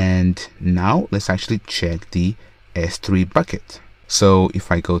 And now let's actually check the S3 bucket. So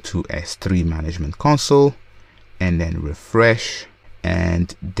if I go to S3 management console and then refresh,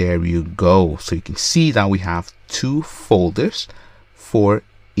 and there you go. So you can see that we have 2 folders for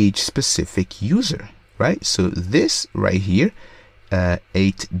each specific user, right? So this right here,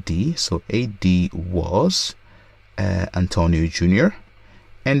 8D, so 8D was Antonio Jr.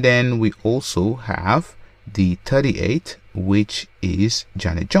 And then we also have the 38, which is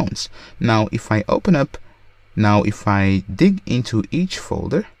Janet Jones. Now if I open up, if I dig into each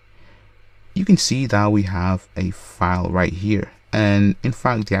folder, you can see that we have a file right here, and in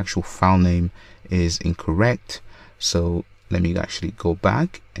fact the actual file name is incorrect. So let me actually go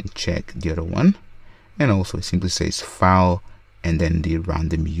back and check the other one, and also it simply says file and then the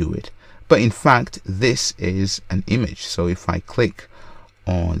random UID, but in fact this is an image. So if I click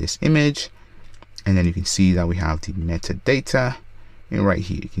on this image, and then you can see that we have the metadata, and right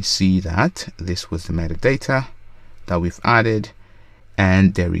here you can see that this was the metadata that we've added,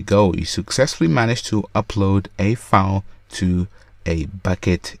 and there we go. You successfully managed to upload a file to a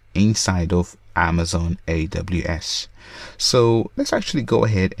bucket inside of Amazon AWS. So let's actually go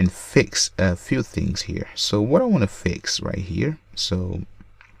ahead and fix a few things here. So what I want to fix right here, so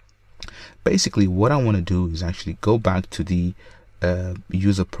basically what I want to do is actually go back to the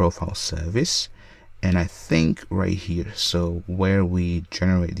user profile service, and I think right here, so where we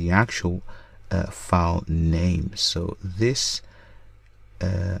generate the actual file name, so this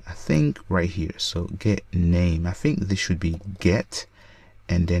I think right here, so get name, I think this should be get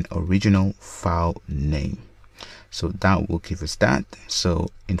and then original file name. So that will give us that. So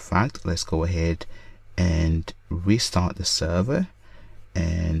in fact, let's go ahead and restart the server,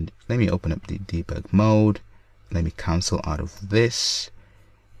 and let me open up the debug mode. Let me cancel out of this,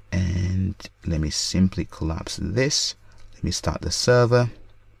 and let me simply collapse this. Let me start the server.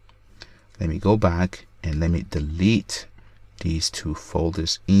 Let me go back and let me delete these 2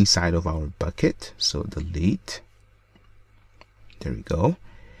 folders inside of our bucket. So delete. There we go.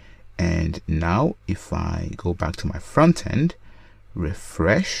 And now if I go back to my front end,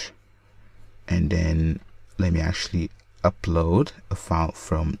 refresh, and then let me actually upload a file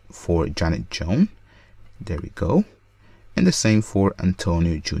for Janet Jones. There we go. And the same for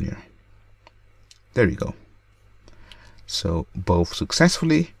Antonio Jr. There we go. So both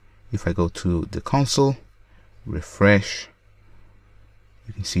successfully. If I go to the console, refresh,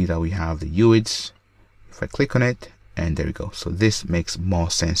 you can see that we have the UIDs. If I click on it, and there we go. So this makes more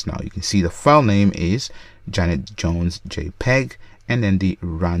sense now. You can see the file name is Janet Jones JPEG, and then the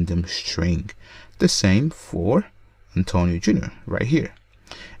random string. The same for Antonio Jr. right here.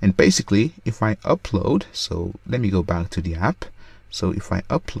 And basically, if I upload, so let me go back to the app. So if I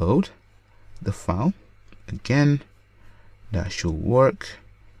upload the file again, that should work.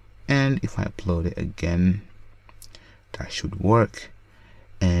 And if I upload it again, that should work.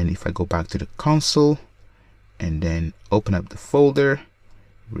 And if I go back to the console and then open up the folder,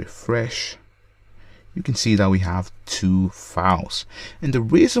 refresh, you can see that we have 2 files. And the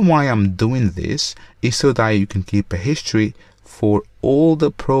reason why I'm doing this is so that you can keep a history for all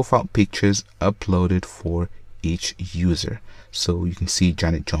the profile pictures uploaded for each user. So you can see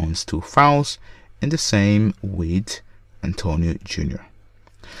Janet Jones 2 files, and the same with Antonio Jr.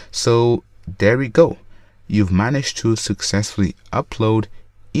 So there we go. You've managed to successfully upload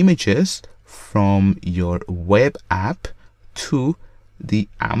images from your web app to the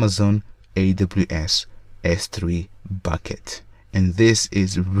Amazon AWS S3 bucket. And this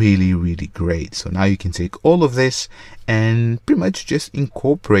is really, really great. So now you can take all of this and pretty much just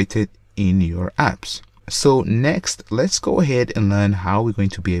incorporate it in your apps. So next, let's go ahead and learn how we're going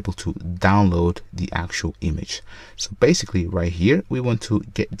to be able to download the actual image. So basically right here, we want to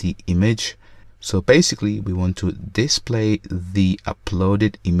get the image. So basically we want to display the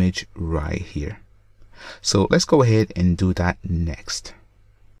uploaded image right here. So let's go ahead and do that next.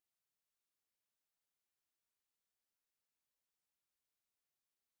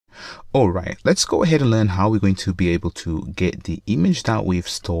 Alright, let's go ahead and learn how we're going to be able to get the image that we've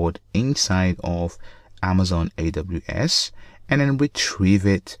stored inside of Amazon AWS and then retrieve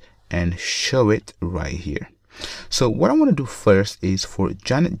it and show it right here. So what I want to do first is for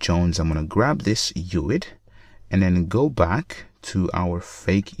Janet Jones, I'm going to grab this UID and then go back to our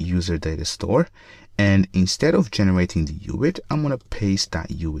fake user data store, and instead of generating the UID, I'm going to paste that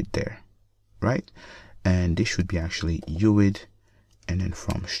UID there, right? And this should be actually UID and then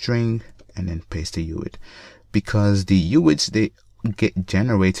from string and then paste the UID, because the UIDs, they get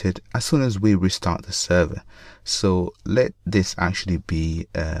generated as soon as we restart the server. So let this actually be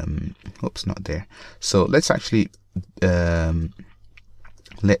oops, not there. So let's actually let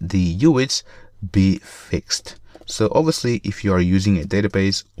the UIDs be fixed. So obviously if you are using a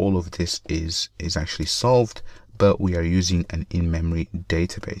database, all of this is actually solved, but we are using an in-memory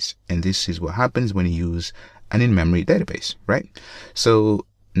database, and this is what happens when you use an in-memory database, right? So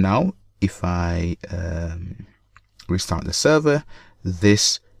now if I restart the server,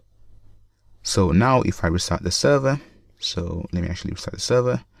 so now if I restart the server, so let me actually restart the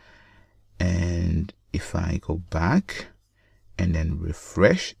server, and if I go back and then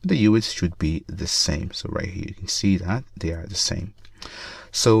refresh, the UIDs should be the same. So right here you can see that they are the same.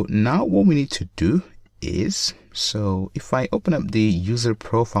 So now what we need to do is, so if I open up the user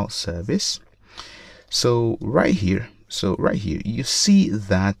profile service, so right here you see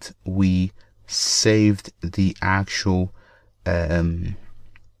that we saved the actual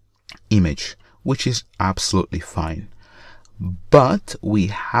image, which is absolutely fine, but we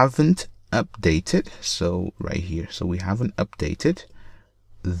haven't updated. So right here, so we haven't updated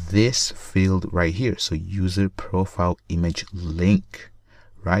this field right here, so user profile image link,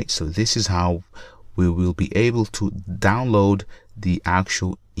 right? So this is how we will be able to download the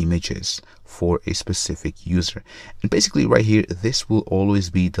actual images for a specific user. And basically right here, this will always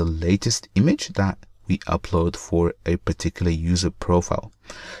be the latest image that we upload for a particular user profile.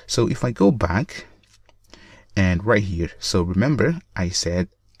 So if I go back and right here, so remember I said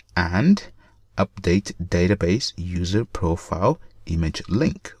and update database user profile image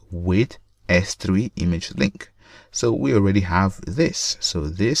link with S3 image link. So we already have this. So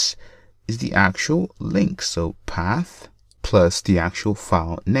this is the actual link. So path plus the actual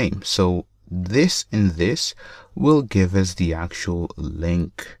file name. So this and this will give us the actual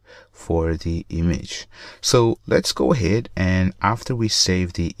link for the image. So let's go ahead, and after we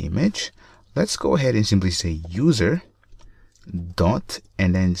save the image, let's go ahead and simply say user dot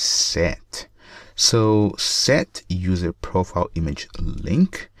and then set. So set user profile image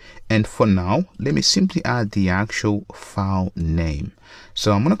link, and for now let me simply add the actual file name.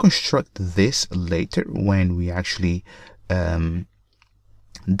 So I'm going to construct this later when we actually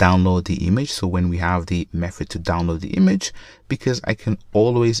download the image. So when we have the method to download the image, because I can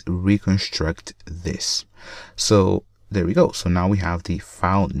always reconstruct this. So there we go. So now we have the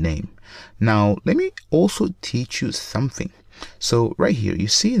file name. Now let me also teach you something. So right here, you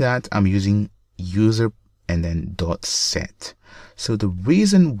see that I'm using user and then .set. So the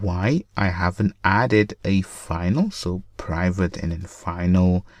reason why I haven't added a final, so private and then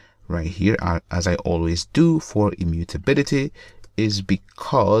final right here, as I always do for immutability, is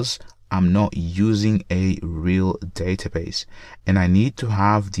because I'm not using a real database, and I need to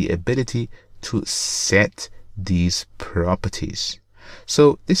have the ability to set these properties.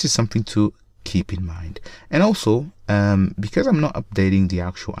 So this is something to keep in mind. And also because I'm not updating the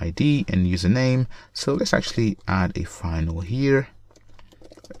actual ID and username, so let's actually add a final here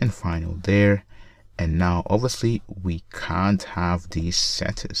and final there. And now obviously we can't have these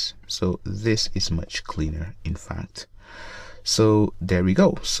setters, so this is much cleaner, in fact. So there we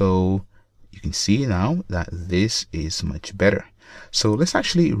go. So you can see now that this is much better. So let's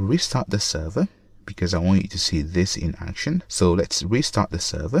actually restart the server, because I want you to see this in action. So let's restart the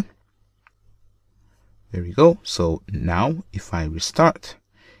server. There we go. So now if I restart,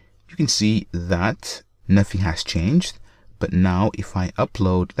 you can see that nothing has changed. But now if I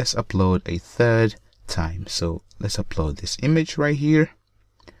upload, let's upload a third time. So let's upload this image right here.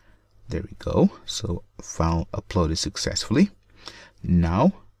 There we go. So file uploaded successfully.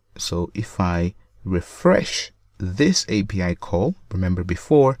 Now, so if I refresh this API call, remember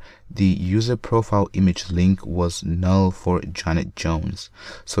before the user profile image link was null for Janet Jones.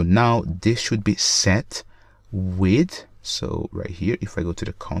 So now this should be set with, so right here, if I go to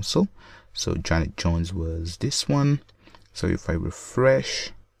the console, so Janet Jones was this one. So if I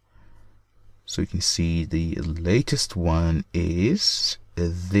refresh, so you can see the latest one is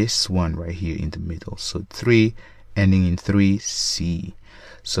this one right here in the middle. So 3 ending in 3C.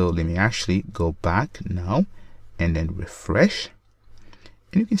 So let me actually go back now and then refresh.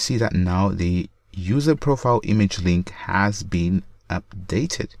 And you can see that now the user profile image link has been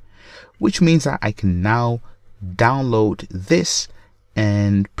updated, which means that I can now download this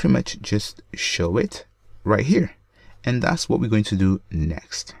and pretty much just show it right here. And that's what we're going to do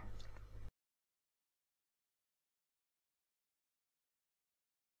next.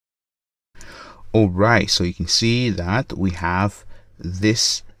 All right, so you can see that we have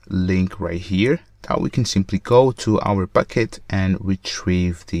this link right here that we can simply go to our bucket and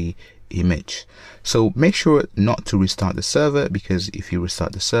retrieve the image. So make sure not to restart the server, because if you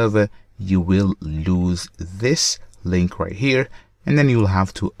restart the server, you will lose this link right here, and then you will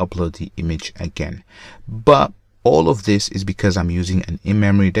have to upload the image again. But all of this is because I'm using an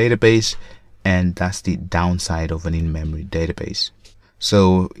in-memory database, and that's the downside of an in-memory database.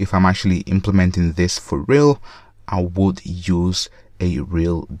 So if I'm actually implementing this for real, I would use a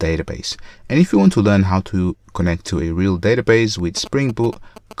real database. And if you want to learn how to connect to a real database with Spring Boot,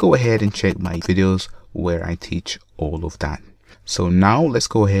 go ahead and check my videos where I teach all of that. So now let's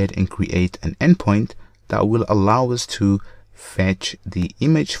go ahead and create an endpoint that will allow us to fetch the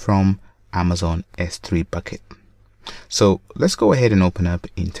image from Amazon S3 bucket. So let's go ahead and open up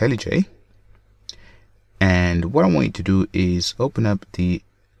IntelliJ. And what I want you to do is open up the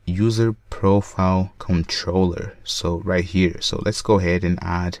user profile controller. So right here, so let's go ahead and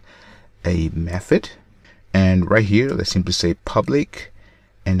add a method. And right here, let's simply say public,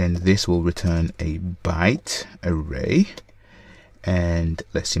 and then this will return a byte array. And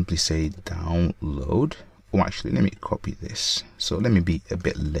let's simply say download. Oh, actually, let me copy this. So let me be a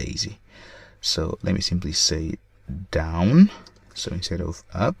bit lazy. So let me simply say down. So instead of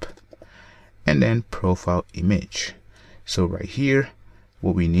up, and then profile image. So right here,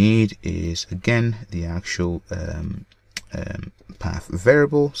 what we need is again the actual path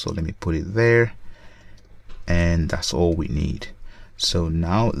variable. So let me put it there, and that's all we need. So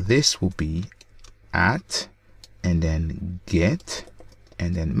now this will be at, and then get,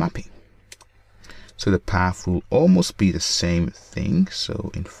 and then mapping. So the path will almost be the same thing. So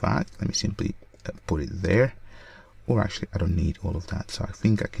in fact, let me simply put it there. Or actually, I don't need all of that. So I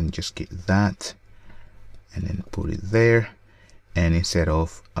think I can just get that and then put it there. And instead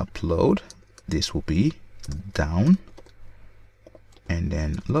of upload, this will be down and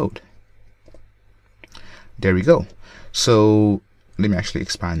then load. There we go. So let me actually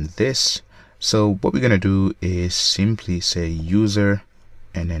expand this. So what we're going to do is simply say user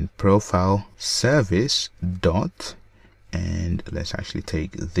and then profile service dot, and let's actually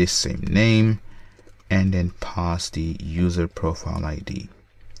take this same name and then pass the user profile ID,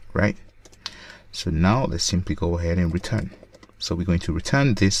 right? So now let's simply go ahead and return. So we're going to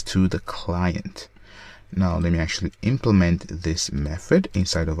return this to the client. Now let me actually implement this method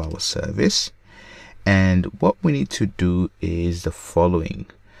inside of our service. And what we need to do is the following.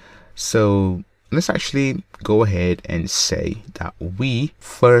 So let's actually go ahead and say that we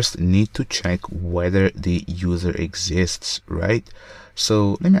first need to check whether the user exists, right?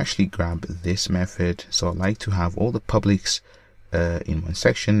 So let me actually grab this method. So I like to have all the publics in one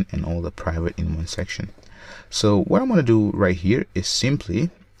section and all the private in one section. So what I'm going to do right here is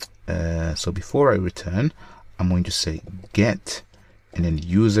simply, so before I return, I'm going to say get and then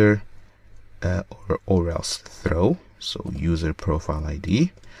user or else throw. So user profile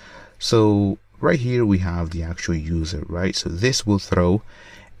ID. So right here we have the actual user, right? So this will throw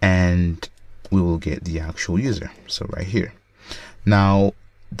and we will get the actual user. So right here. Now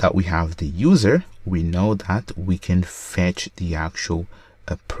that we have the user, we know that we can fetch the actual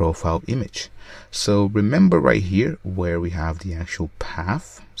profile image. So remember right here where we have the actual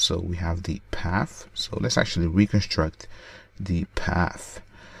path. So we have the path. So let's actually reconstruct the path.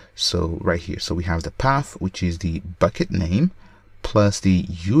 So right here, so we have the path, which is the bucket name plus the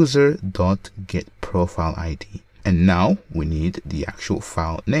user.getProfileID. And now we need the actual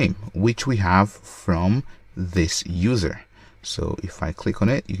file name, which we have from this user. So if I click on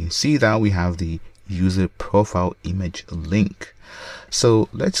it, you can see that we have the user profile image link. So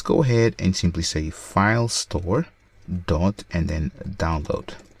let's go ahead and simply say file store dot and then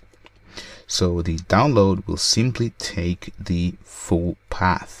download. So the download will simply take the full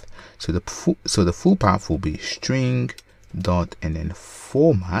path. So the full path will be string dot and then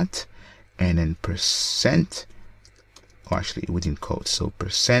format and then percent, or actually within quotes, so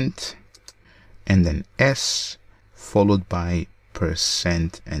percent and then s followed by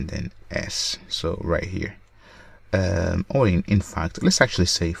percent and then s. So right here, or in fact, let's actually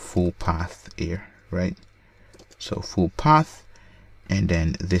say full path here, right? So full path, and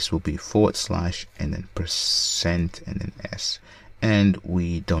then this will be / and then percent and then s, and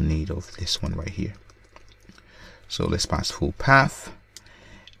we don't need of this one right here. So let's pass full path,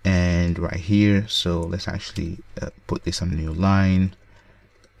 and right here, so let's actually put this on a new line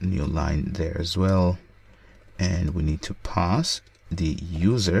there as well, and we need to pass the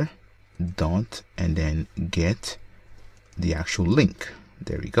user dot and then get the actual link.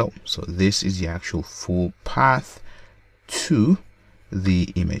 There we go. So this is the actual full path to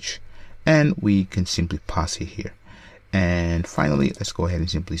the image, and we can simply pass it here. And finally, let's go ahead and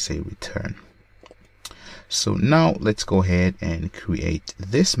simply say return. So now let's go ahead and create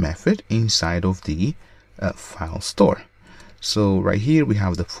this method inside of the file store. So right here we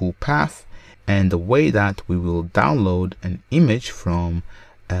have the full path, and the way that we will download an image from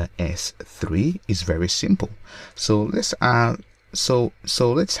S3 is very simple. So let's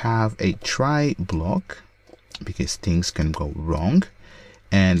let's have a try block, because things can go wrong,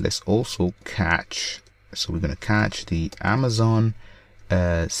 and let's also catch. So we're going to catch the Amazon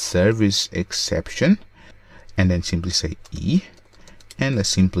service exception, and then simply say E, and let's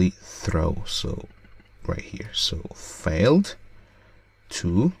simply throw. So right here, so failed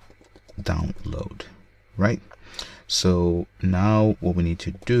to download, right? So now what we need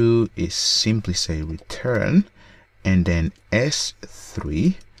to do is simply say return and then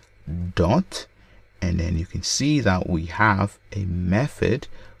S3 dot, and then you can see that we have a method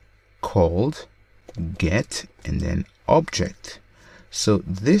called get and then object. So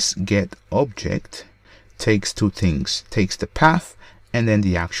this get object takes two things, takes the path and then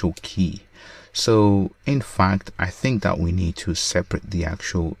the actual key. So in fact, I think that we need to separate the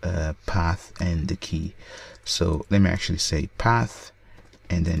actual path and the key. So let me actually say path,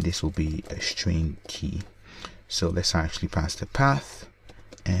 and then this will be a string key. So let's actually pass the path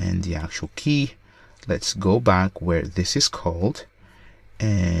and the actual key. Let's go back where this is called,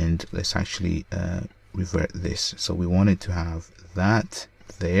 and let's actually revert this. So we wanted to have that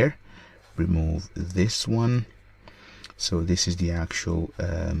there, remove this one. So this is the actual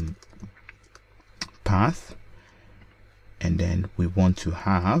path, and then we want to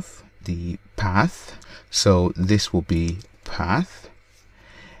have the path. So this will be path,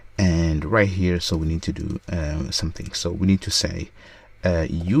 and right here, so we need to do something. So we need to say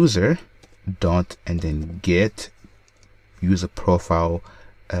user dot and then get user profile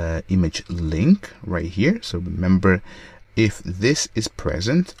image link right here. So remember, if this is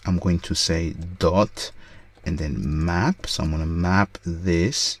present, I'm going to say dot and then map. So I'm going to map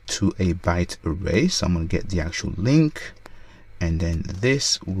this to a byte array. So I'm going to get the actual link, and then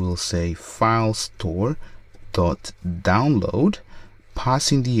this will say file store dot download,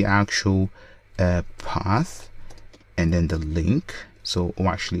 passing the actual path and then the link. So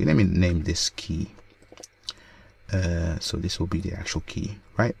actually, let me name this key. So this will be the actual key,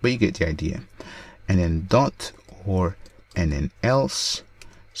 right? But you get the idea. and then dot or and then else.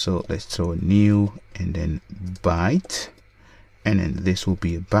 So let's throw a new and then byte, and then this will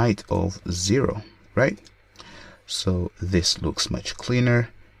be a byte of 0, right? So this looks much cleaner,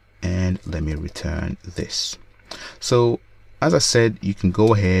 and let me return this. So as I said, you can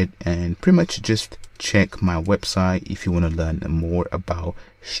go ahead and pretty much just check my website if you want to learn more about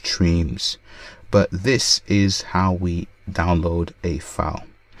streams. But this is how we download a file.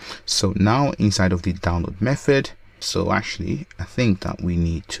 So now inside of the download method, so actually I think that we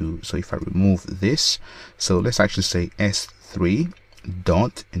need to, so if I remove this, so let's actually say s3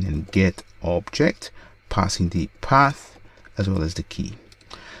 dot and then get object, passing the path as well as the key.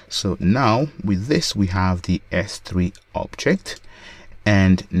 So now with this we have the s3 object,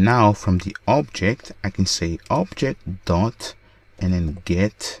 and now from the object I can say object dot and then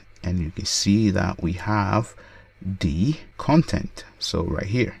get, and you can see that we have the content, so right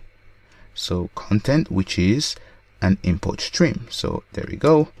here, so content, which is an import stream. So there we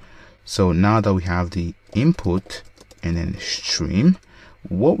go. So now that we have the input and then stream,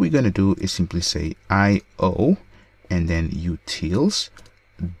 what we're going to do is simply say IO and then utils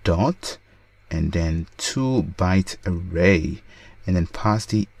dot and then 2-byte array, and then pass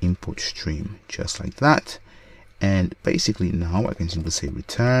the input stream just like that. And basically now I can simply say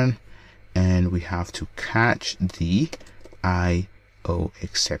return, and we have to catch the IO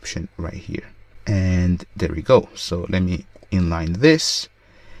exception right here, and there we go. So let me inline this,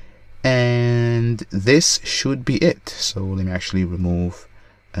 and this should be it. So let me actually remove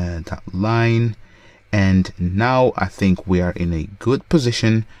that line, and now I think we are in a good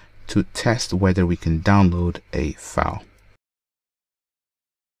position to test whether we can download a file.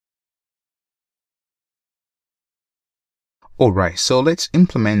 Alright, so let's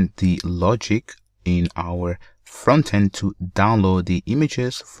implement the logic in our front end to download the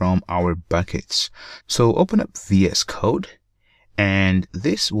images from our buckets. So open up VS Code, and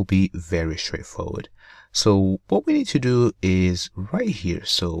this will be very straightforward. So what we need to do is right here,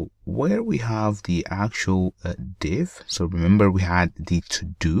 so where we have the actual div, so remember we had the to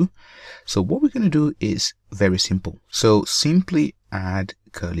do. So what we're going to do is very simple. So simply add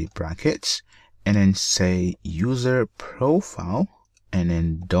curly brackets and then say user profile and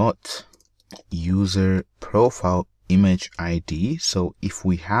then dot user profile image ID. So if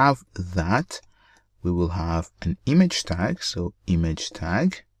we have that, we will have an image tag, so image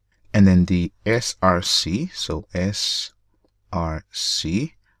tag, and then the src, so src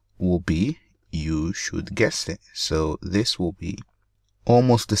will be, you should guess it, so this will be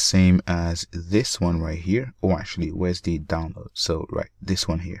almost the same as this one right here. Oh, actually, where's the download? So right, this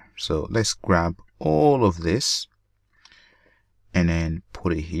one here. So let's grab all of this and then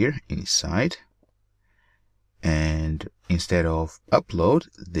put it here inside, and instead of upload,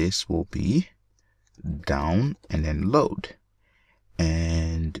 this will be down and then load.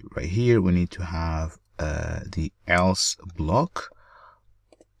 And right here we need to have the else block.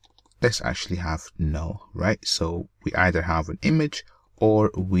 Let's actually have no, right? So we either have an image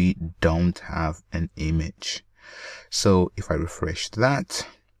or we don't have an image. So if I refresh that,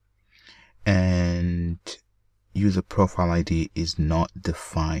 and user profile ID is not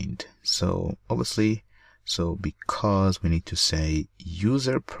defined, so obviously, so because we need to say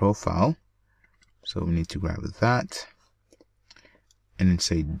user profile, so we need to grab that and then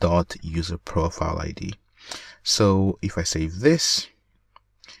say dot user profile ID. So if I save this,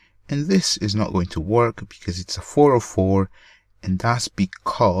 and this is not going to work because it's a 404, and that's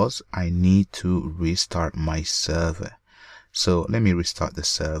because I need to restart my server. So let me restart the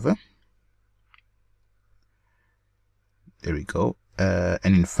server. There we go. And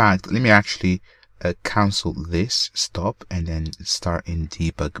in fact, let me actually cancel this, stop, and then start in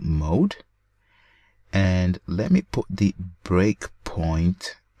debug mode. And let me put the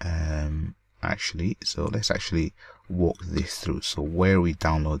breakpoint actually, so let's actually walk this through. So where we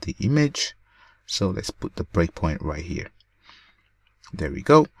download the image, so let's put the breakpoint right here. There we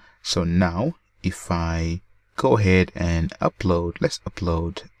go. So now if I go ahead and upload, let's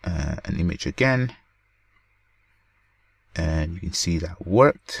upload an image again, and you can see that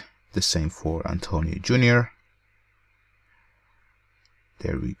worked. The same for Antonio Jr.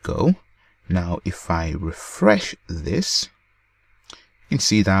 There we go. Now if I refresh this, you can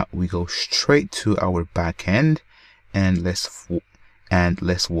see that we go straight to our backend, and let's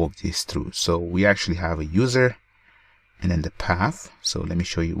walk this through. So we actually have a user and then the path. So let me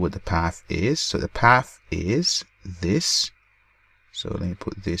show you what the path is. So the path is this. So let me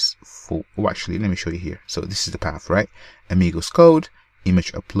put this full. Oh, actually, let me show you here. So this is the path, right? Amigos code,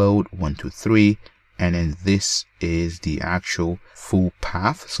 image upload 123, and then this is the actual full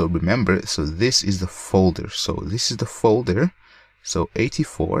path. So remember, so this is the folder. So this is the folder. So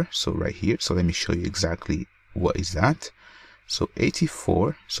 84, so right here. So let me show you exactly what is that. So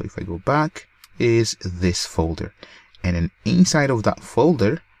 84, so if I go back, is this folder. And then inside of that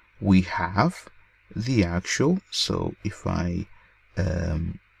folder, we have the actual, so if I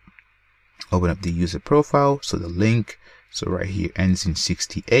open up the user profile, so the link, so right here ends in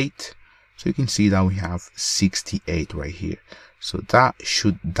 68. So you can see that we have 68 right here. So that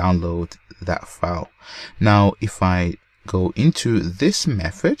should download that file. Now, if I go into this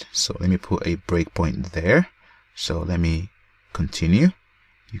method, so let me put a breakpoint there. So let me continue.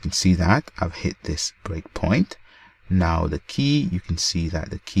 You can see that I've hit this breakpoint. Now the key, you can see that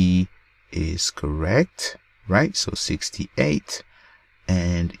the key is correct, right? So 68.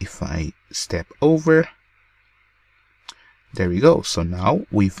 And if I step over, there we go. So now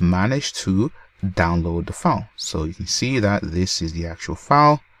we've managed to download the file. So you can see that this is the actual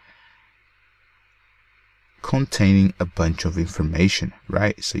file containing a bunch of information,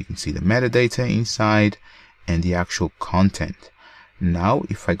 right? So you can see the metadata inside and the actual content. Now,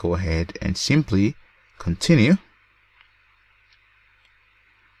 if I go ahead and simply continue,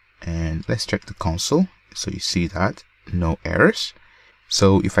 and let's check the console. So you see that no errors.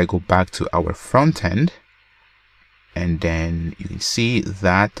 So if I go back to our front end, and then you can see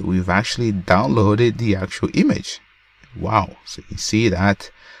that we've actually downloaded the actual image. Wow. So you can see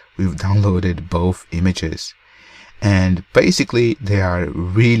that we've downloaded both images. And basically they are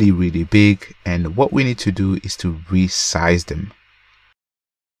really, really big. And what we need to do is to resize them.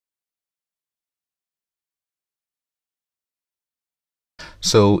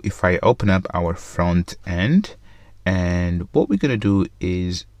 So if I open up our front end, and what we're going to do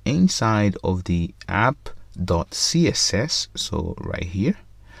is inside of the app.css, so right here,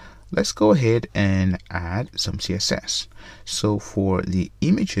 let's go ahead and add some CSS. So for the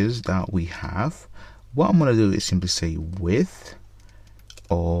images that we have, what I'm going to do is simply say width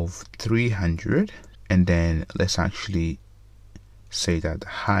of 300, and then let's actually say that the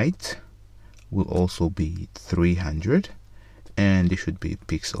height will also be 300, and this should be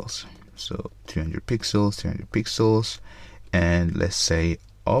pixels. So 300 pixels, 300 pixels, and let's say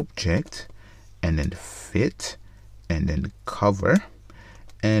object, and then fit, and then cover,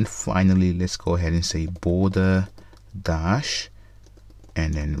 and finally let's go ahead and say border dash,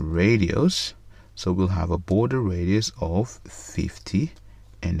 and then radius. So we'll have a border radius of 50,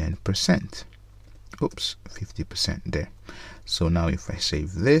 and then percent. Oops, 50% there. So now if I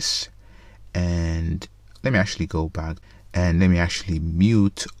save this, and let me actually go back, and let me actually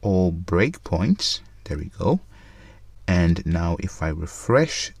mute all breakpoints. There we go. And now if I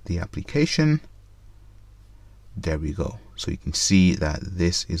refresh the application, there we go. So you can see that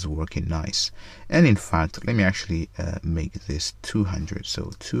this is working nice. And in fact, let me actually make this 200.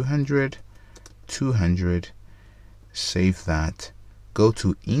 So 200, 200, save that, go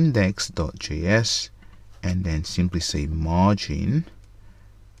to index.js, and then simply say margin,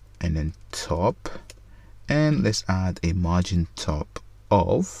 and then top, and let's add a margin top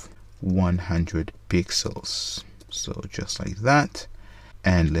of 100 pixels. So just like that,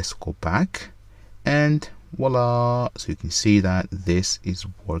 and let's go back, and voila. So you can see that this is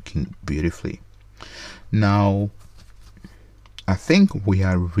working beautifully. Now I think we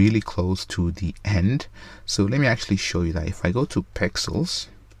are really close to the end, so let me actually show you that. If I go to pixels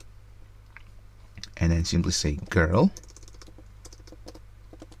and then simply say girl,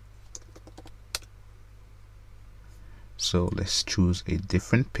 so let's choose a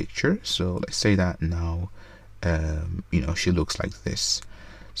different picture. So let's say that now you know, she looks like this.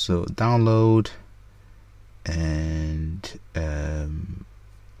 So download, and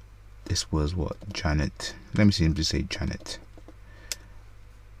this was what, Janet. Let me simply say Janet,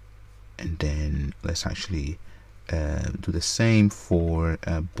 and then let's actually do the same for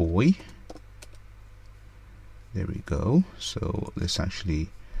a boy. There we go. So let's actually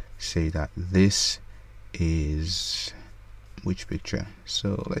say that this is which picture.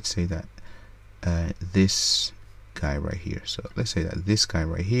 So let's say that this guy right here. So let's say that this guy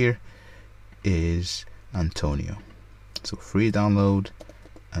right here is Antonio. So free download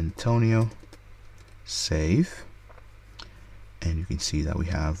Antonio, save, and you can see that we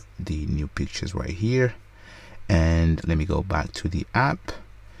have the new pictures right here. And let me go back to the app,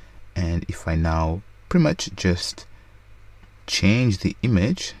 and if I now pretty much just change the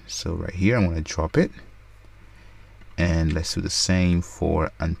image, so right here I want to drop it, and let's do the same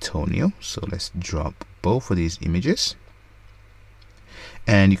for Antonio. So let's drop both of these images,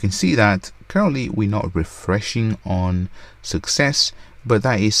 and you can see that currently we're not refreshing on success, but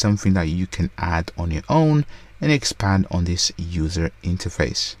that is something that you can add on your own and expand on this user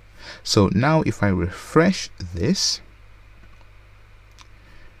interface. So now if I refresh this,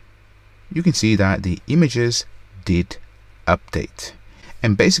 you can see that the images did update,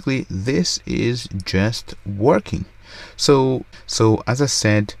 and basically this is just working. So as I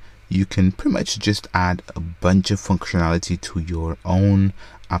said, you can pretty much just add a bunch of functionality to your own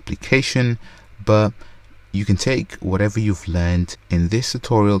application, but you can take whatever you've learned in this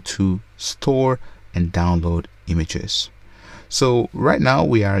tutorial to store and download images. So right now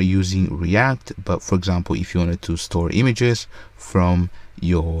we are using React, but for example, if you wanted to store images from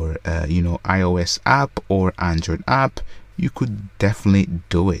your iOS app or Android app, you could definitely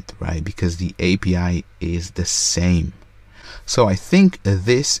do it, right? Because the API is the same. So I think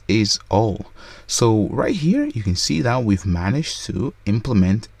this is all. So right here you can see that we've managed to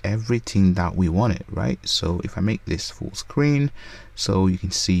implement everything that we wanted, right? So if I make this full screen, so you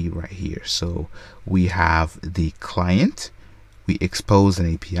can see right here, so we have the client, we expose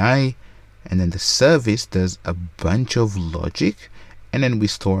an API, and then the service does a bunch of logic, and then we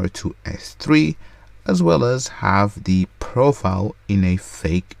store it to S3, as well as have the profile in a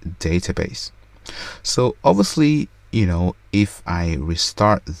fake database. So obviously, if I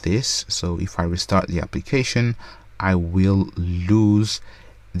restart this, so if I restart the application, I will lose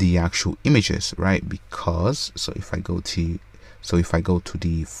the actual images, right? Because if I go to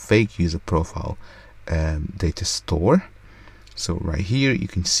the fake user profile data store, so right here you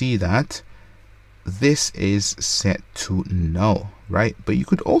can see that this is set to null, right? But you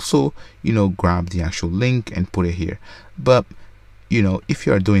could also grab the actual link and put it here. But if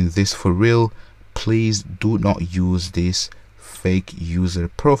you are doing this for real, please do not use this fake user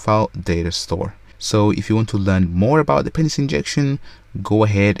profile data store. So if you want to learn more about dependency injection, go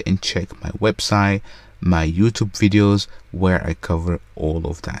ahead and check my website, my YouTube videos, where I cover all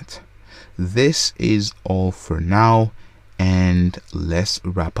of that. This is all for now, and let's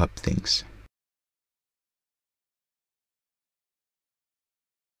wrap up things.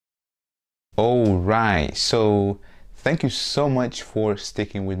 All right, so thank you so much for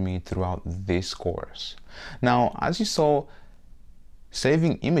sticking with me throughout this course. Now, as you saw,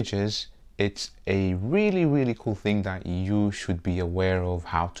 saving images, it's a really cool thing that you should be aware of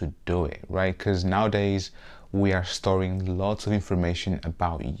how to do it, right? Because nowadays we are storing lots of information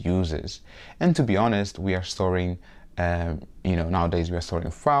about users, and to be honest, we are storing nowadays we are storing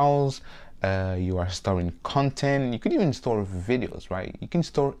files, you are storing content, you could even store videos, right? You can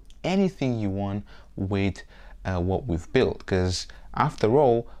store anything you want with what we've built, because after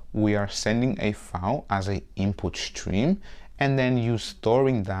all, we are sending a file as an input stream, and then you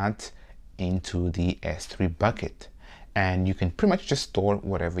storing that into the S3 bucket, and you can pretty much just store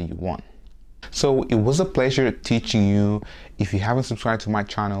whatever you want. So it was a pleasure teaching you. If you haven't subscribed to my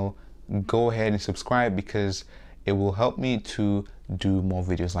channel, go ahead and subscribe, because it will help me to do more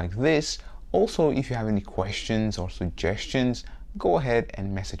videos like this. Also, if you have any questions or suggestions, go ahead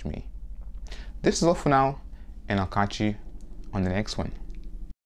and message me. This is all for now, and I'll catch you on the next one.